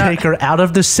 take her out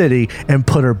of the city, and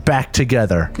put her back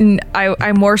together.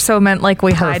 I more so meant like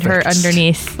we hide her Perfect.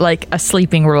 underneath like a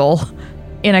sleeping roll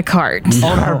in a cart.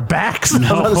 On our backs? I was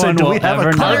about to say, one do will we have ever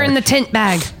a know. Put her car? in the tent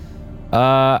bag.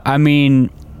 I mean,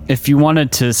 if you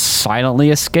wanted to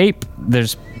silently escape,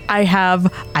 there's... I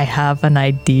have an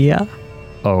idea.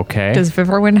 Okay. Does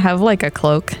Viverwin have like a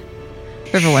cloak?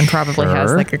 Viverwin probably has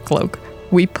Sure. like a cloak.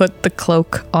 We put the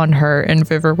cloak on her and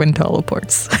Viverwin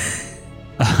teleports.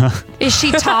 Is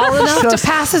she tall enough to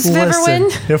pass as Listen,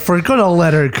 Viverwin? if we're going to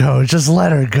let her go, just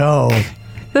let her go.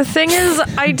 The thing is,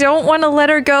 I don't want to let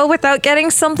her go without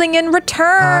getting something in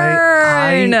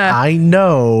return. I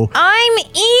know. I'm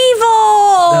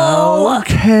evil.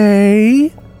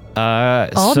 Okay.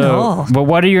 Oh, so, no. but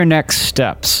what are your next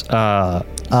steps?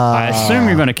 I assume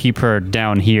you're going to keep her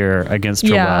down here against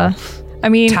her Yeah. will. I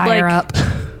mean, Tie like, her up.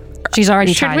 She's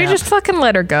already should tied we up. just fucking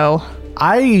let her go?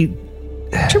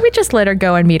 Should we just let her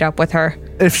go and meet up with her?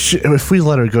 If we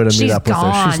let her go to meet She's up with her,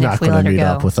 gone she's not if we going let to her meet go.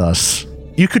 up with us.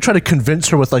 You could try to convince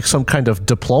her with like some kind of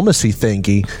diplomacy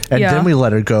thingy, and Yeah. then we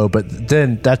let her go. But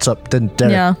then that's up. Then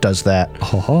Derek Yeah. does that.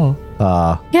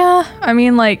 Yeah, I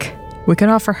mean, like, we could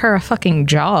offer her a fucking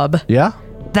job. Yeah.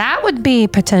 That would be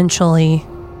potentially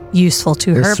useful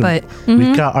to her, Listen, but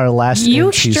we got our last. you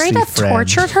NPC straight up friend.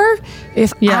 tortured her?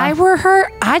 If Yeah. I were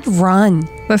her, I'd run.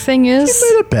 The thing is,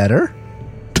 Made it better.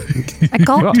 I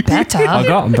got better. I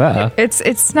got better.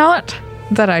 it's not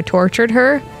that I tortured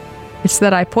her. It's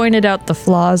that I pointed out the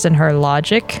flaws in her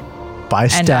logic. By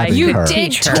And stabbing You her. did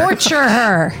Teach her. torture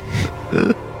her.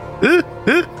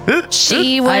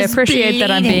 She was I appreciate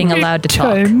that I'm being bleeding. allowed to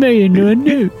talk.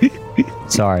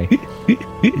 Sorry.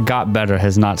 Got better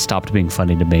has not stopped being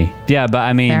funny to me. Yeah, but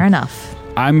I mean, Fair enough.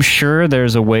 I'm sure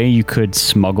there's a way you could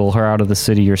smuggle her out of the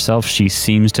city yourself. She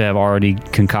seems to have already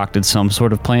concocted some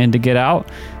sort of plan to get out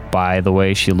by the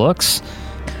way she looks.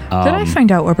 Did I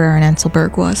find out where Baron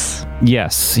Anselberg was?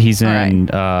 Yes, he's in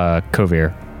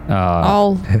Kovir.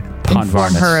 I'll inform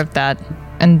Varnus. her of that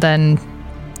and then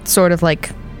sort of like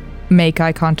make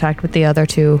eye contact with the other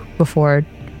two before,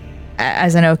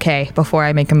 as an okay, before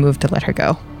I make a move to let her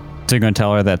go. So you're going to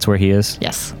tell her that's where he is?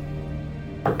 Yes.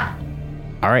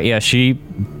 All right, yeah, she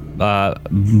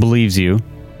believes you.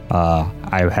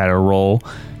 I had a roll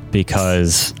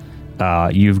because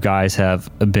you guys have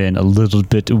been a little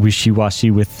bit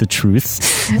wishy-washy with the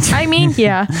truth. I mean,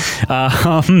 yeah. Yeah.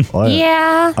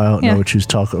 I don't Yeah. know what she's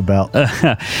talking about.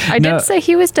 I No. did say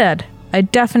he was dead. I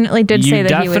definitely did say You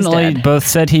that he was definitely dead. both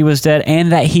said he was dead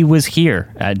and that he was here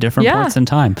at different Yeah. points in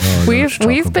time.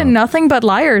 We've been nothing but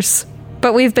liars,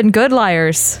 but we've been good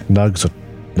liars. Nugs would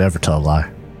never tell a lie.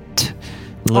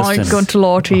 Listen, I'm going to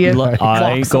lie to you.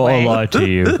 I Walks go away. a lot to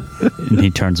you. And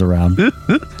he turns around.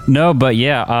 No, but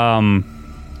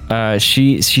yeah,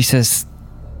 she says,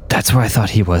 that's where I thought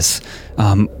he was.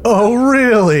 Oh,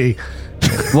 really?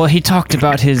 Well, he talked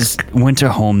about his winter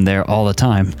home there all the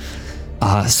time.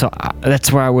 So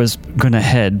that's where I was going to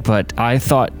head, but I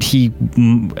thought he,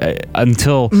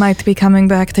 until... Might be coming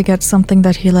back to get something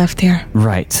that he left here.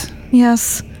 Right.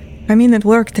 Yes. I mean, it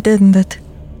worked, didn't it?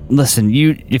 Listen,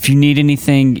 if you need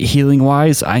anything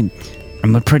healing-wise, I'm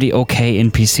a pretty okay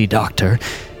NPC doctor.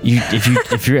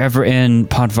 If you're ever in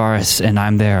Podvaris and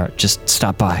I'm there, just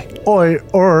stop by.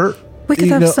 Or We could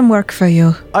you have know, some work for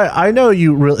you. I know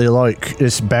you really like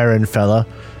this Baron fella,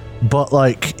 but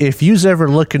like if you's ever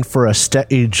looking for a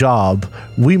steady job,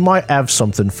 we might have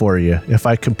something for you if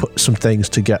I can put some things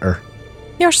together.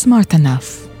 You're smart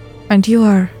enough. And you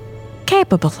are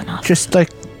capable enough. Just like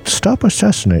stop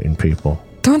assassinating people.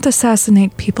 Don't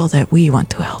assassinate people that we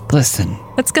want to help. Listen,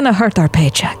 That's gonna hurt our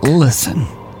paycheck. listen.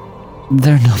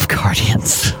 They're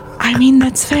Nilfgaardians. I mean,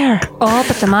 that's fair. Oh,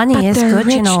 but the money But is they're good,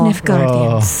 rich you know.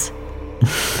 Nilfgaardians.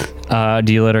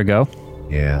 Do you let her go?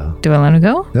 Yeah. Do I let him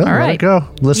go? Yeah, All let right. it go.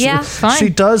 Listen, Yeah, fine. she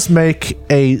does make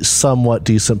a somewhat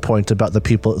decent point about the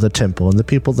people at the temple, and the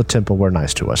people at the temple were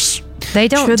nice to us. They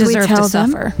don't Should we deserve tell to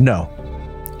them? suffer. No.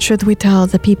 Should we tell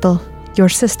the people, your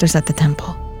sisters at the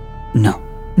temple? No.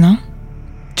 No?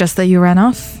 Just that you ran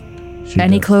off?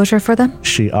 Any does. closure for them?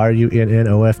 She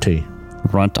RUNNOFT.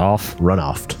 Runt off. Run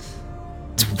off.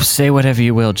 Say whatever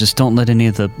you will, just don't let any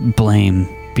of the blame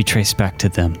be traced back to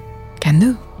them. Can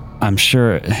do. I'm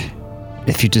sure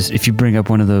if you bring up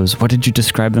one of those, what did you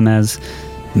describe them as?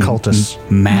 Cultists.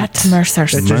 Matt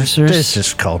Mercers. They're just- Mercers? This is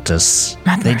cultists.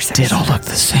 Matt They Mercers. did all look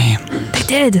the same. They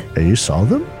did. Hey, you saw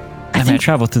them? I mean, I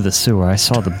traveled through the sewer. I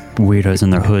saw the weirdos in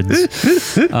their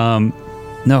hoods.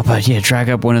 No, but yeah, drag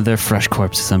up one of their fresh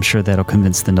corpses. I'm sure that'll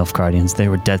convince the Nilfgaardians. They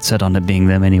were dead set on it being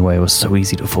them anyway. It was so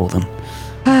easy to fool them.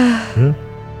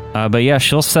 But yeah,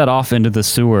 she'll set off into the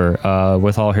sewer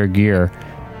with all her gear.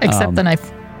 Except the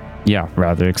knife. Yeah,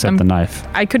 rather, except the knife.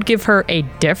 I could give her a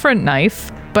different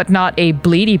knife, but not a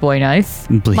bleedy boy knife.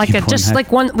 Bleeding Like point knife.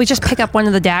 like one, we just pick up one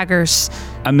of the daggers.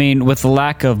 I mean, with the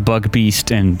lack of Bug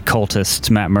Beast and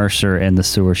cultist Matt Mercer in the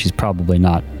sewer, she's probably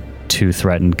not too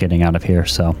threatened getting out of here,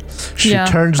 so. She Yeah,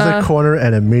 turns the corner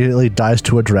and immediately dies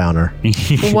to a drowner.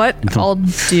 What I'll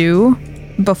do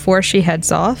before she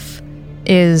heads off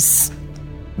is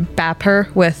bap her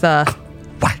with a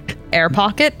air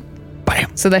pocket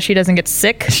Bam. so that she doesn't get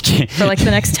sick for like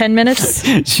the next 10 minutes.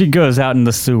 She goes out in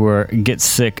the sewer, gets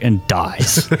sick, and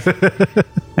dies.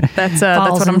 That's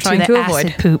Falls what I'm into trying the to acid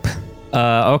avoid. poop.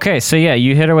 Okay, so yeah,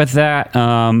 you hit her with that,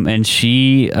 and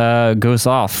she goes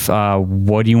off.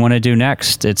 What do you want to do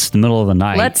next? It's the middle of the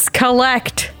night. Let's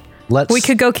collect. Let's We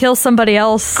could go kill somebody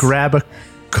else. grab a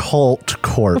cult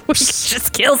corpse.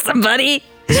 Just kill somebody.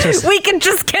 We can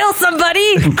just kill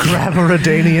somebody. Grab a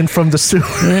Redanian from the sewer.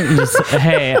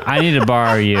 Hey, I need to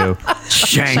borrow you.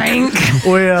 Shank.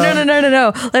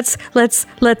 No. Let's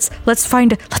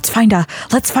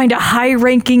find a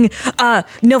high-ranking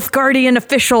Nilfgaardian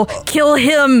official. Kill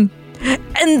him,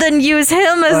 and then use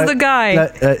him as the guy.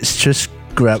 Let's just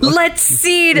grab. Let's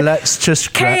seed Let's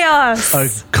just grab chaos. a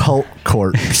cult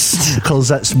corpse because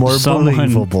that's more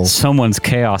believable. Someone's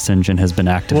chaos engine has been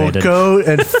We'll activated. go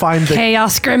and find the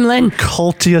Chaos Gremlin.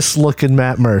 cultiest looking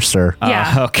Matt Mercer.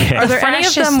 Yeah. Okay. Are there any of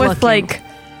freshest them with looking.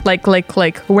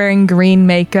 like wearing green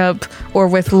makeup or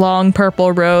with long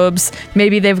purple robes?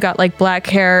 Maybe they've got like black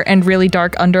hair and really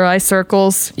dark under eye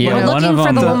circles. Yeah, We're one looking of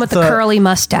for them. the one with the curly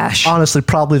mustache. Honestly,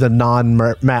 probably the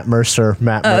non-Matt Mercer.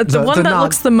 The one that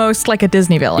looks the most like a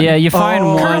Disney villain. Yeah, you find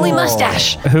one Curly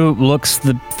mustache. who looks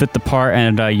fit the part,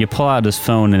 and you pull out his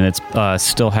phone, and it's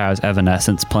still has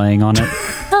Evanescence playing on it.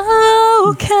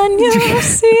 Oh, can you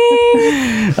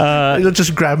see? You'll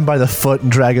just grab him by the foot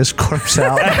and drag his corpse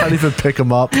out. Not even pick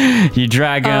him up. You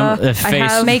drag him, the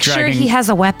face Make sure dragging he has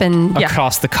a weapon. Yeah.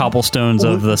 across the cobblestones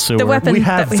of the sewer. The weapon. We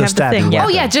have that we the have the stabbing thing. Yeah. Oh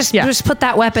yeah, just put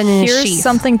that weapon in his Here's sheath.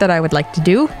 something that I would like to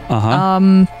do.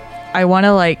 Uh-huh. I want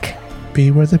to like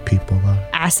Be where the people are.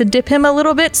 acid dip him a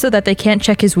little bit so that they can't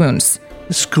check his wounds.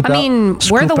 Scoop I out- mean, we're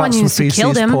scoop the out ones some who feces,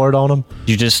 killed him. Pour it on him.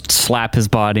 You just slap his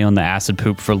body on the acid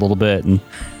poop for a little bit and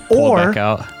pull it Or back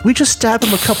out. we just stab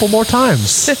him a couple more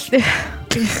times.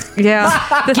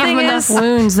 Yeah. The Give him thing enough is,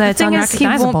 wounds that the it's thing is,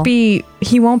 unrecognizable.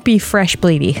 he won't be fresh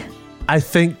bleedy. I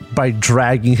think by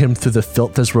dragging him through the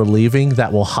filth as we're leaving,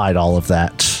 that will hide all of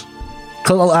that.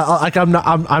 Like I'm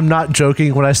not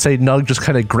joking when I say Nug just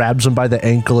kind of grabs him by the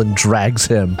ankle and drags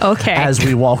him. Okay. As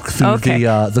we walk through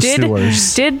the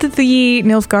sewers. Did the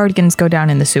Nilfgaardians go down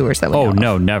in the sewers that we know Oh, of?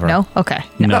 no, never. No? Okay.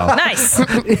 No. Nice.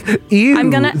 Ew, I'm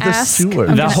gonna the ask- sewers.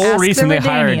 I'm The gonna whole ask reason the they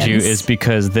hired you Redanians. is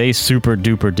because they super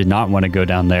duper did not want to go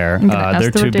down there. I'm gonna ask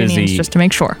They're the too Redanians busy. just to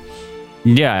make sure.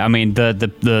 Yeah, I mean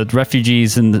the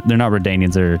refugees and they're not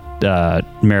Redanians, they're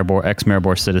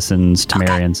ex-Maribor citizens,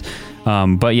 Temerians.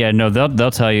 But yeah, no, they'll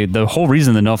tell you the whole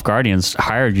reason the Nilfgaardians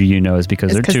hired you, is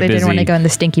because It's they're because too they busy. didn't want to go in the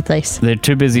stinky place. They're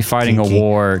too busy fighting Kinky. a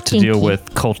war to deal Kinky. with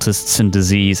cultists and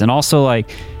disease, and also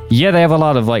like, yeah, they have a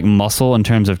lot of like muscle in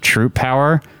terms of troop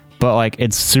power, but like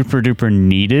it's super duper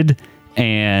needed,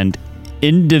 and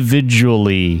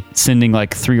individually sending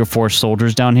like 3 or 4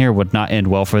 soldiers down here would not end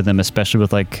well for them, especially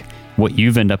with like what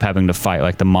you've ended up having to fight,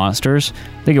 like the monsters.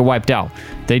 They get wiped out.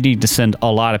 They need to send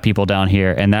a lot of people down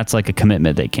here, and that's like a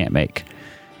commitment they can't make.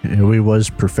 We was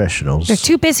professionals. They're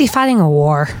too busy fighting a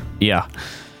war. Yeah.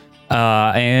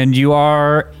 And you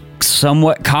are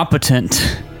somewhat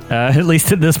competent, at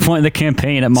least at this point in the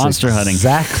campaign, at monster hunting.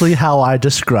 Exactly how I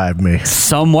describe me.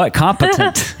 Somewhat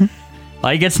competent.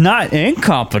 Like, it's not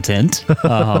incompetent.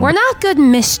 We're not good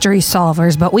mystery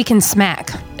solvers, but we can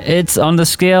smack. It's on the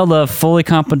scale of fully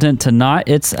competent to not.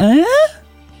 It's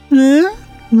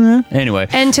anyway.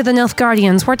 And to the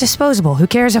Nilfgaardians, we're disposable. Who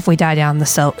cares if we die down the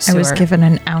sewer? I was given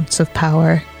an ounce of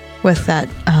power with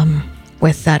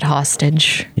that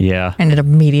hostage, Yeah. and it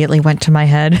immediately went to my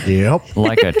head. Yep.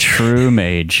 Like a true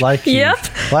mage. Like Yep.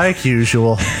 like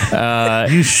usual.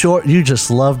 You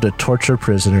just love to torture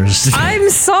prisoners. I'm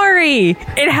sorry.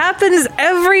 It happens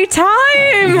every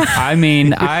time. I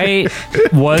mean, I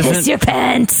Piss your wasn't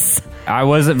pants.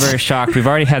 very shocked. We've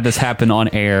already had this happen on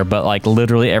air, but like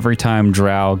literally every time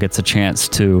Drow gets a chance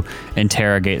to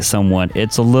interrogate someone,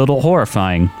 it's a little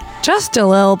horrifying. Just a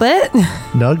little bit.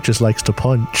 Nug just likes to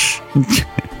punch.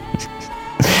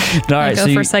 All right, Go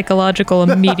so for psychological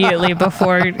immediately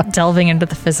before delving into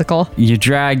the physical. you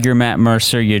drag your Matt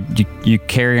Mercer, you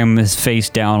carry him his face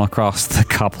down across the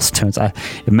cobblestones.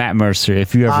 Matt Mercer,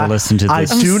 if you ever listen to I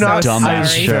this do not. dumbass I'm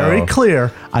sorry. show, very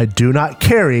clear. I do not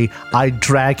carry. I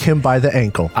drag him by the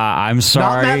ankle. I'm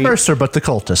sorry. Not Matt Mercer, but the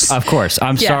cultist. Of course.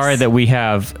 I'm Yes. sorry that we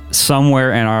have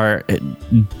somewhere in our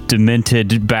demented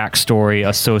backstory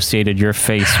associated your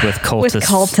face with cultists. With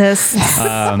cultists.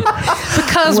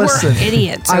 Because Listen, we're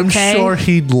idiots, okay? I'm sure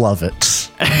he'd love it.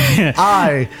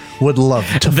 I would love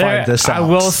to find this out. I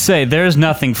will say there's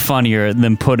nothing funnier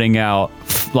than putting out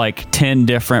like 10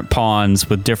 different pawns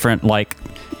with different like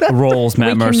roles Matt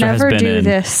We can Mercer has never been do in.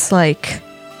 this like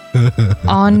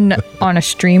on a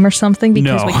stream or something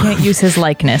because No. we can't use his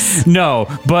likeness. No,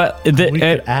 but we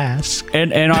could ask.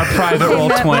 in our private roll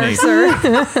 20,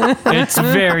 it's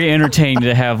very entertaining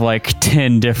to have like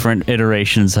 10 different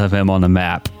iterations of him on the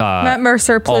map. Matt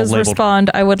Mercer, all please labeled. respond.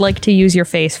 I would like to use your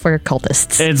face for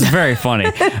cultists. It's very funny.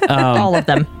 All of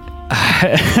them.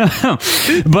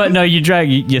 But no,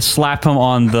 you slap him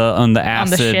on the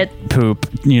acid shit. poop,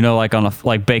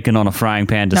 like bacon on a frying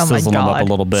pan to Oh my sizzle him up a God.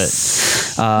 little bit.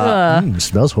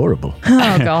 Smells horrible.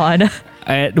 Oh God.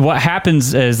 What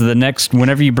happens is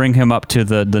whenever you bring him up to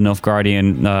the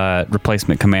Nilfgaardian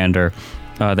replacement commander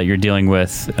that you're dealing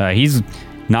with, he's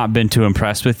not been too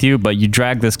impressed with you, but you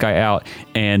drag this guy out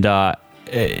and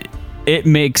it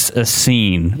makes a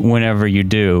scene whenever you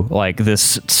do, like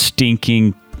this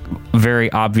stinking, very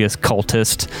obvious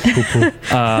cultist.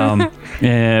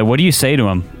 What do you say to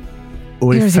him?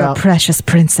 Here's your precious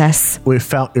princess. We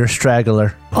found your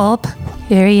straggler. Up,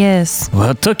 here he is.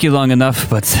 Well, it took you long enough,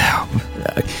 but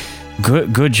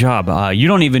good job. You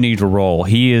don't even need to roll.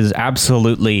 He is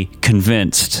absolutely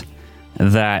convinced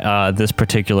that this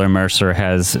particular Mercer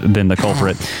has been the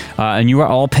culprit. And you are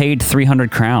all paid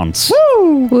 300 crowns.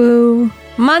 Woo.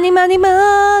 Money, money,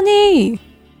 money.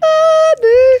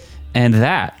 And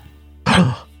that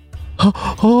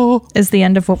Is the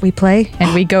end of what we play,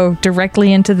 and we go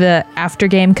directly into the after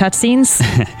game cutscenes.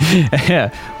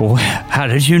 How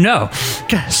did you know?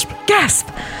 Gasp. Gasp!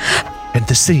 And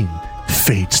the scene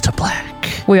fades to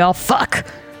black. We all fuck.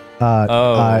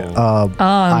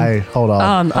 I hold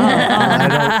on.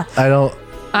 I don't.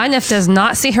 Inef does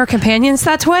not see her companions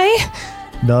that way.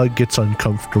 Nug gets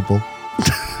uncomfortable.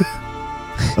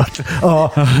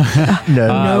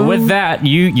 No. With that,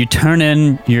 you turn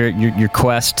in your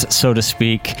quest, so to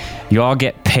speak. You all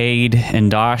get paid in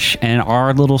Dosh, and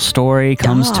our little story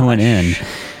comes to an end.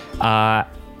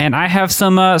 And I have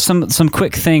some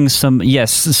quick things, some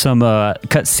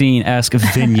cutscene-esque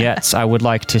vignettes I would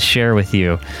like to share with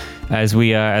you as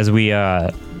we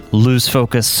lose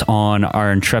focus on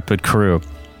our intrepid crew.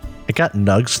 I got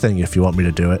Nug's thing if you want me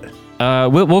to do it.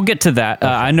 We'll get to that.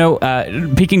 I know,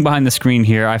 peeking behind the screen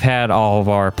here, I've had all of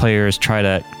our players try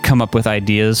to come up with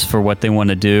ideas for what they want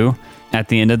to do at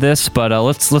the end of this, but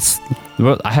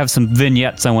I have some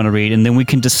vignettes I want to read, and then we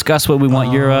can discuss what we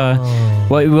want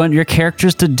your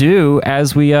characters to do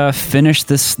as we finish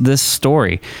this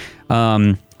story.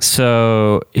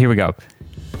 So here we go.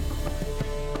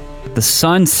 The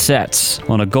sun sets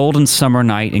on a golden summer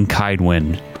night in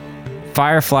Kaidwen.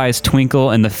 Fireflies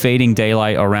twinkle in the fading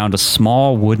daylight around a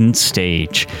small wooden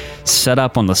stage set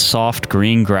up on the soft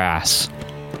green grass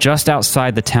just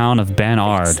outside the town of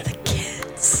Banard.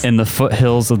 In the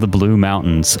foothills of the Blue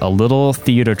Mountains, a little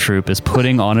theater troupe is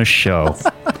putting on a show.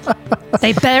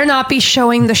 They better not be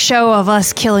showing the show of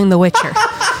us killing the Witcher.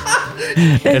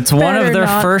 It's one of their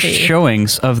first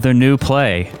showings of their new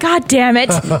play. God damn it.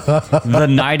 The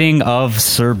Knighting of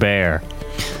Sir Bear.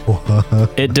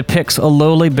 It depicts a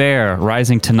lowly bear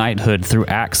rising to knighthood through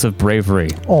acts of bravery.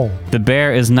 The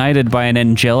bear is knighted by an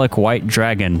angelic white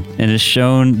dragon and is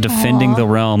shown defending the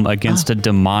realm against a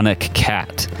demonic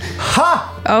cat.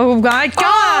 Oh my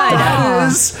God! That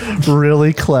is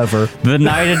really clever. The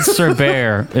knighted Sir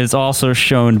Bear is also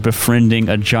shown befriending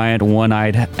a giant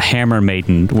one-eyed hammer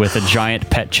maiden with a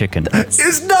giant pet chicken. Is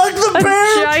Nug the A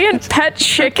bear? giant pet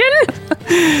chicken?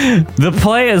 The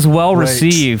play is well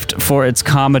received for its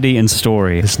comedy and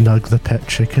story. Is Nug the pet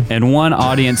chicken? And one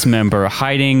audience member,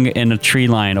 hiding in a tree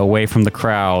line away from the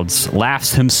crowds,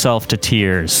 laughs himself to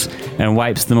tears and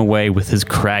wipes them away with his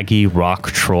craggy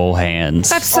rock troll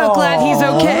hands. I'm so glad he's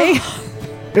okay.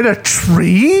 In a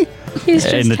tree? He's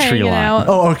just In the tree hanging line. out.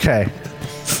 Oh, okay.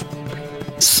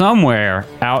 Somewhere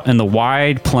out in the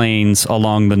wide plains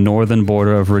along the northern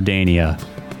border of Redania,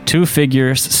 two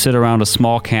figures sit around a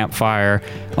small campfire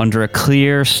under a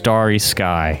clear, starry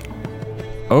sky.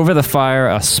 Over the fire,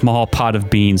 a small pot of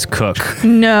beans cook.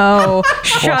 No,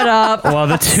 shut up. While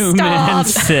the two men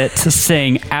sit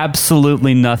saying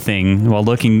absolutely nothing while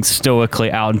looking stoically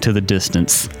out into the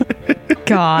distance.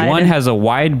 God. One has a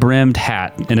wide-brimmed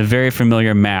hat and a very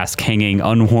familiar mask hanging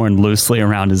unworn loosely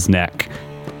around his neck.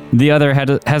 The other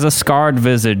has a scarred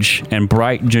visage and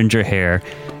bright ginger hair,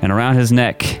 and around his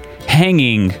neck,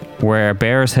 hanging where a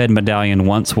bear's head medallion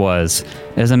once was,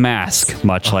 is a mask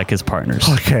much like his partner's.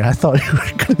 Okay, I thought you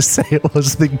were going to say it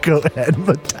was the goat head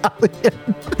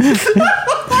medallion.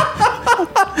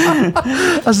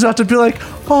 I was about to be like,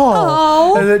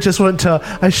 oh. And it just went to,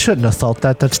 I shouldn't have thought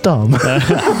that. That's dumb.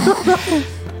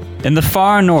 In the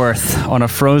far north, on a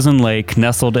frozen lake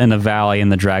nestled in a valley in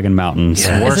the Dragon Mountains,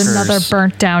 There's workers another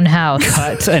burnt down house.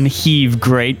 cut and heave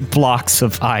great blocks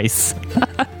of ice.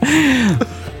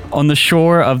 On the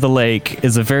shore of the lake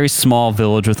is a very small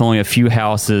village with only a few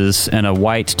houses and a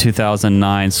white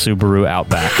 2009 Subaru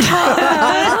Outback.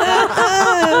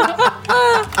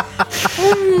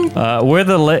 Where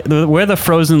the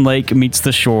frozen lake meets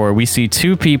the shore, we see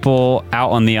two people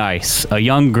out on the ice. A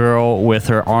young girl with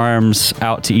her arms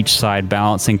out to each side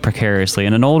balancing precariously,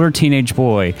 and an older teenage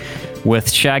boy with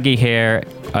shaggy hair,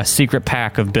 a secret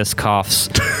pack of Biscoffs,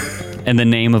 and the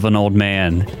name of an old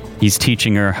man. He's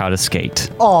teaching her how to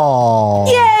skate. Aww.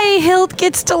 Yay, Hild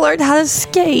gets to learn how to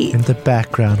skate. In the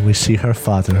background, we see her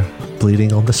father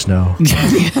bleeding on the snow.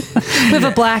 With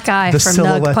a black eye The from Nug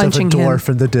silhouette of a punching him. dwarf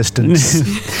in the distance.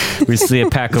 We see a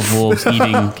pack of wolves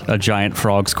eating a giant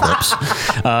frog's corpse.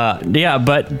 Yeah,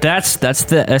 but that's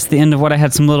the end of what I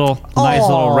had. Some nice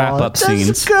little wrap up scenes.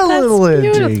 That's a good little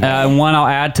ending. One I'll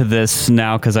add to this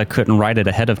now because I couldn't write it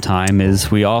ahead of time is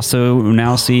we also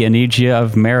now see Anigia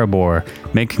of Maribor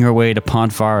making her way to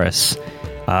Pontvaris,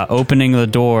 opening the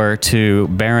door to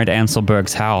Baron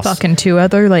Anselberg's house. Fucking two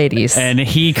other ladies. And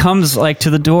he comes to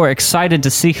the door excited to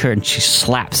see her, and she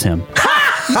slaps him.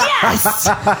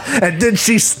 And then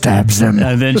she stabs him.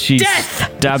 And then she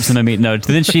stabs him immediately. No,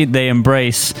 then they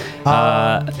embrace.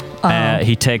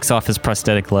 He takes off his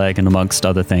prosthetic leg and amongst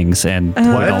other things, and we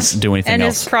don't do anything and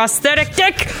else. his prosthetic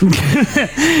dick.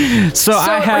 So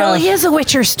I it have really is a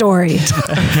Witcher story.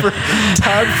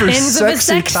 Time for Ends of a sexy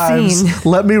sex times.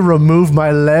 scene. Let me remove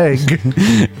my leg.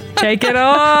 Take it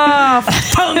off.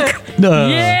 Punk.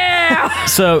 Yeah.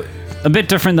 So, a bit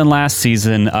different than last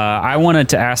season. I wanted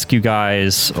to ask you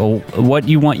guys what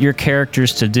you want your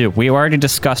characters to do. We already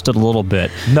discussed it a little bit.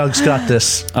 Nug's got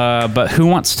this. But who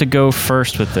wants to go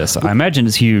first with this? I imagine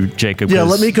it's you, Jacob. Yeah,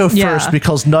 let me go first Yeah.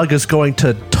 because Nug is going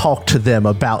to talk to them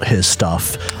about his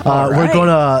stuff. We're going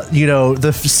to,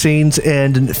 the scenes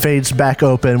end and it fades back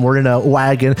open. We're in a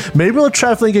wagon. Maybe we're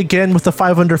traveling again with the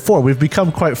 504. We've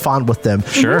become quite fond with them.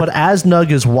 Sure. But as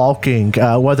Nug is walking,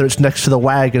 whether it's next to the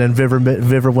wagon and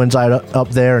Viverwind's up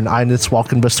there and Einith's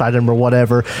walking beside him or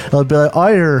whatever, it'll be like,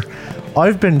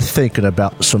 I've been thinking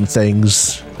about some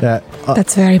things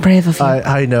That's very brave of you.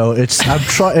 I know. I'm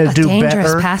trying to do dangerous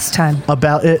better pastime.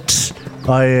 about it.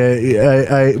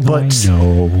 I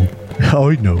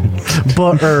know.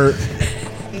 But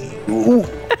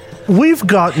we've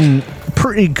gotten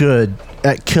pretty good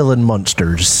at killing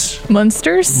monsters.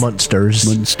 Monsters? Monsters.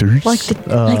 Like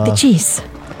the cheese.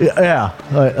 Yeah.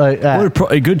 We're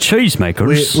pretty good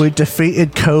cheesemakers. We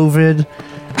defeated COVID.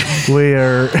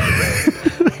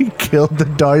 We killed the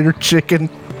diner chicken.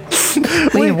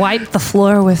 We wiped the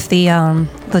floor with the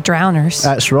drowners.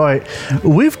 That's right.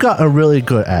 We've gotten really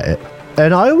good at it.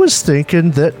 And I was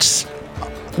thinking that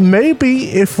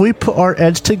maybe if we put our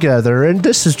heads together, and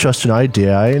this is just an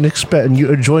idea, I ain't expecting you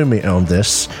to join me on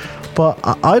this, but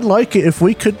I'd like it if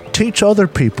we could teach other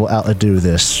people how to do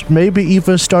this. Maybe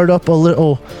even start up a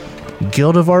little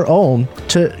guild of our own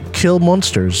to kill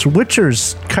monsters.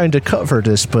 Witchers kind of cover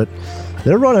this, but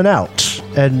they're running out,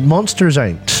 and monsters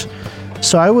ain't.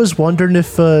 So I was wondering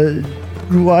if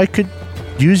I could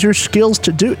use your skills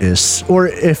to do this, or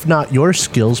if not your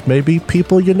skills, maybe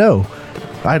people you know.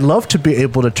 I'd love to be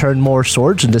able to turn more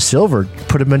swords into silver,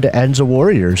 put them into ends of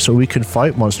warriors so we can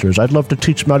fight monsters. I'd love to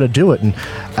teach them how to do it, and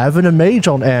having a mage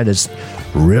on end is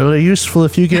really useful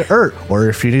if you get hurt or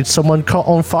if you need someone caught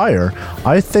on fire.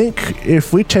 I think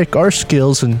if we take our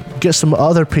skills and get some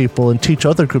other people and teach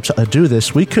other groups how to do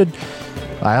this, we could...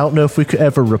 I don't know if we could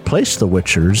ever replace the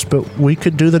Witchers, but we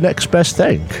could do the next best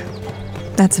thing.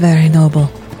 That's very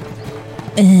noble.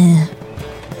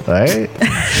 Right?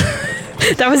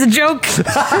 That was a joke.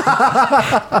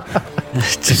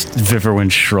 Just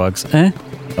Viverwin shrugs.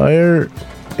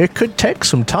 It could take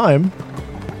some time,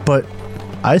 but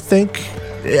I think...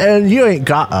 And you ain't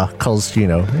gotta, because,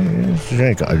 you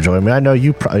ain't gotta join me. I know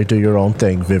you probably do your own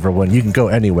thing, Viverwin. You can go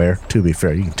anywhere, to be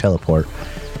fair. You can teleport.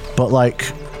 But,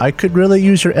 I could really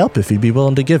use your help if you'd be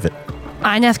willing to give it.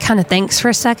 Inef kind of thinks for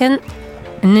a second,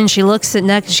 and then she looks at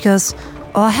Nug and she goes,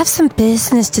 "Oh, I have some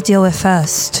business to deal with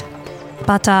first,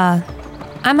 but I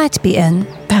might be in."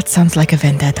 That sounds like a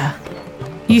vendetta.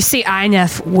 You see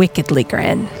Inef wickedly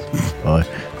grin.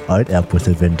 I'd help with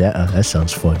a vendetta. That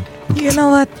sounds fun. You know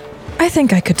what? I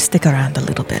think I could stick around a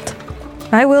little bit.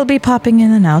 I will be popping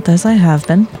in and out as I have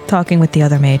been, talking with the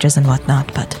other mages and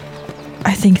whatnot, but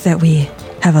I think that we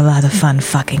have a lot of fun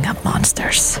fucking up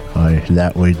monsters.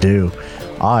 That we do.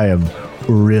 I am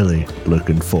really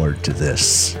looking forward to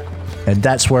this. And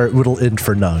that's where it'll end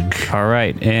for Nug. All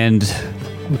right, and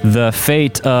the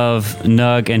fate of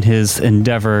Nug and his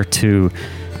endeavor to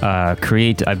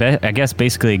create, I guess,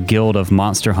 basically a guild of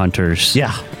monster hunters.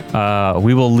 Yeah.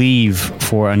 We will leave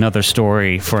for another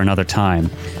story for another time.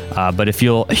 But if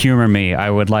you'll humor me, I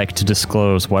would like to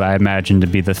disclose what I imagine to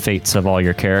be the fates of all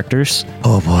your characters.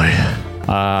 Oh boy.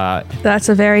 That's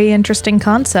a very interesting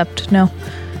concept. No.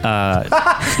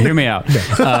 Hear me out.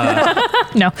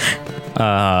 No.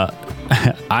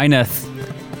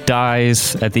 Ineth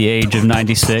dies at the age of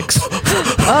 96.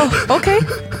 Oh, okay.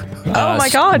 Oh my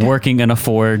god. Working in a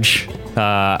forge.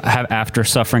 After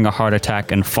suffering a heart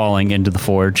attack and falling into the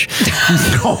forge.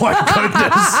 Oh my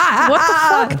goodness. What the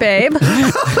fuck, babe?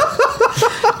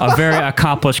 A very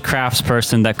accomplished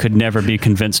craftsperson that could never be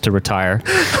convinced to retire.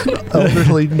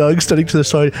 Elderly Nug standing to the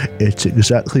side. It's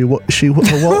exactly what she wanted.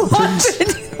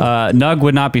 Nug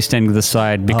would not be standing to the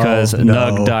side because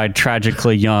Nug died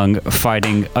tragically young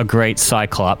fighting a great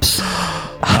Cyclops.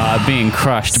 Being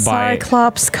crushed by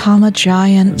Cyclops,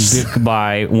 giants.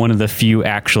 by one of the few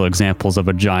actual examples of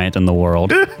a giant in the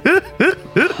world.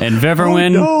 And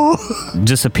Viverwin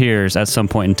disappears at some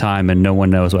point in time, and no one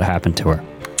knows what happened to her.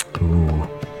 Ooh.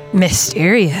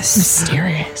 Mysterious.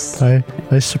 I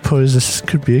suppose this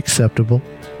could be acceptable.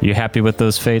 You happy with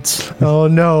those fates? Oh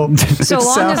no! So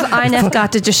long as Inef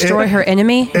got to destroy her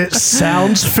enemy. It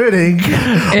sounds fitting.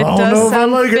 It does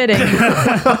sound fitting.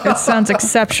 It sounds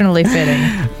exceptionally fitting.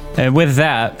 And with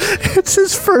that, it's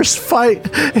his first fight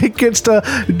against a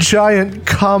giant,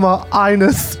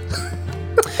 Ineth.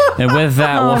 And with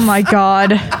that, oh my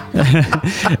god!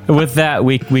 With that,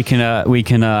 we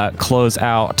can close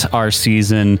out our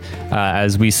season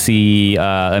as we see,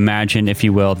 imagine, if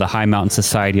you will, the High Mountain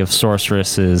Society of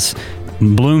Sorceresses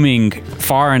blooming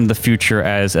far into the future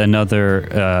as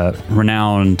another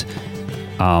renowned,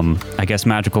 I guess,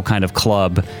 magical kind of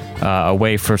club, a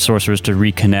way for sorcerers to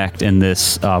reconnect in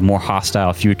this more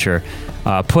hostile future,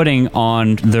 putting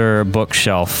on their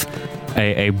bookshelf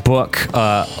a book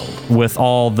with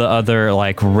all the other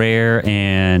rare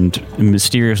and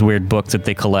mysterious weird books that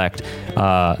they collect.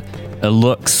 It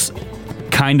looks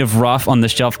kind of rough on the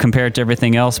shelf compared to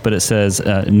everything else, but it says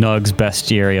Nug's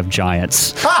Bestiary of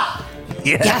Giants.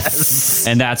 Yes.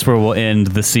 And that's where we'll end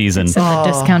the season. It's in the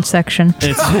discount section.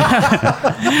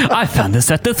 I found this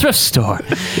at the thrift store.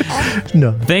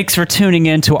 No. Thanks for tuning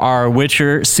in to our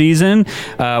Witcher season.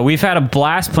 We've had a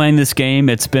blast playing this game.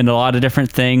 It's been a lot of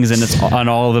different things, and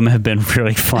all of them have been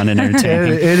really fun and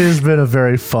entertaining. It has been a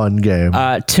very fun game.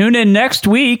 Tune in next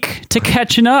week to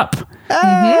Catching Up.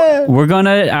 We're going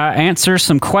to answer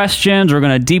some questions. We're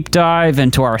going to deep dive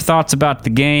into our thoughts about the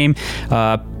game,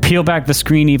 peel back the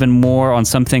screen even more on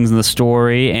some things in the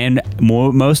story, and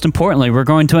most importantly, we're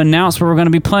going to announce what we're going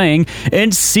to be playing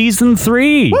in Season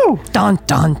 3. Woo! Dun,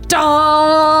 dun,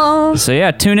 dun. So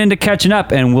yeah, tune in to Catching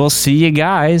Up, and we'll see you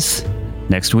guys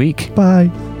next week. Bye.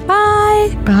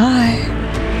 Bye. Bye.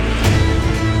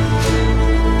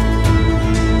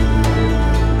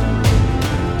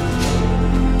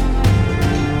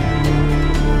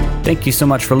 Thank you so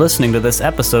much for listening to this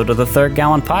episode of the Third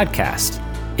Gallon Podcast.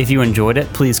 If you enjoyed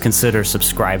it, please consider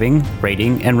subscribing,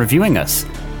 rating, and reviewing us.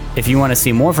 If you want to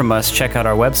see more from us, check out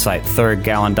our website,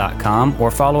 thirdgallon.com,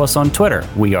 or follow us on Twitter.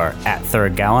 We are at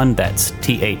Third Gallon, that's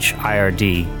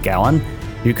THIRD Gallon.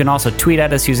 You can also tweet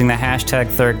at us using the hashtag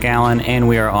Third Gallon, and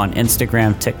we are on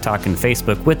Instagram, TikTok, and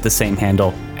Facebook with the same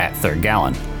handle, at Third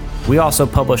Gallon. We also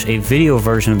publish a video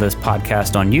version of this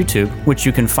podcast on YouTube, which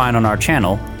you can find on our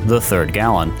channel, The Third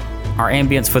Gallon. Our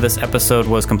ambience for this episode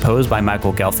was composed by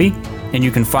Michael Gelfi, and you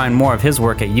can find more of his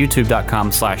work at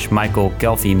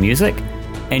youtube.com/MichaelGelfiMusic,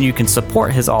 and you can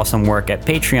support his awesome work at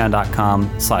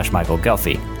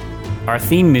patreon.com/MichaelGelfi. Our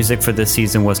theme music for this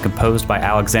season was composed by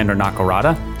Alexander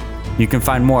Nakarada. You can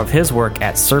find more of his work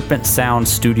at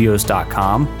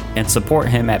serpentsoundstudios.com and support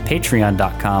him at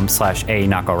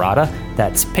patreon.com/ANakarada.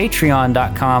 That's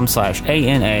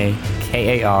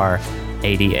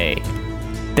patreon.com/ANAKARADA.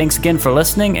 Thanks again for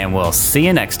listening, and we'll see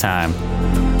you next time.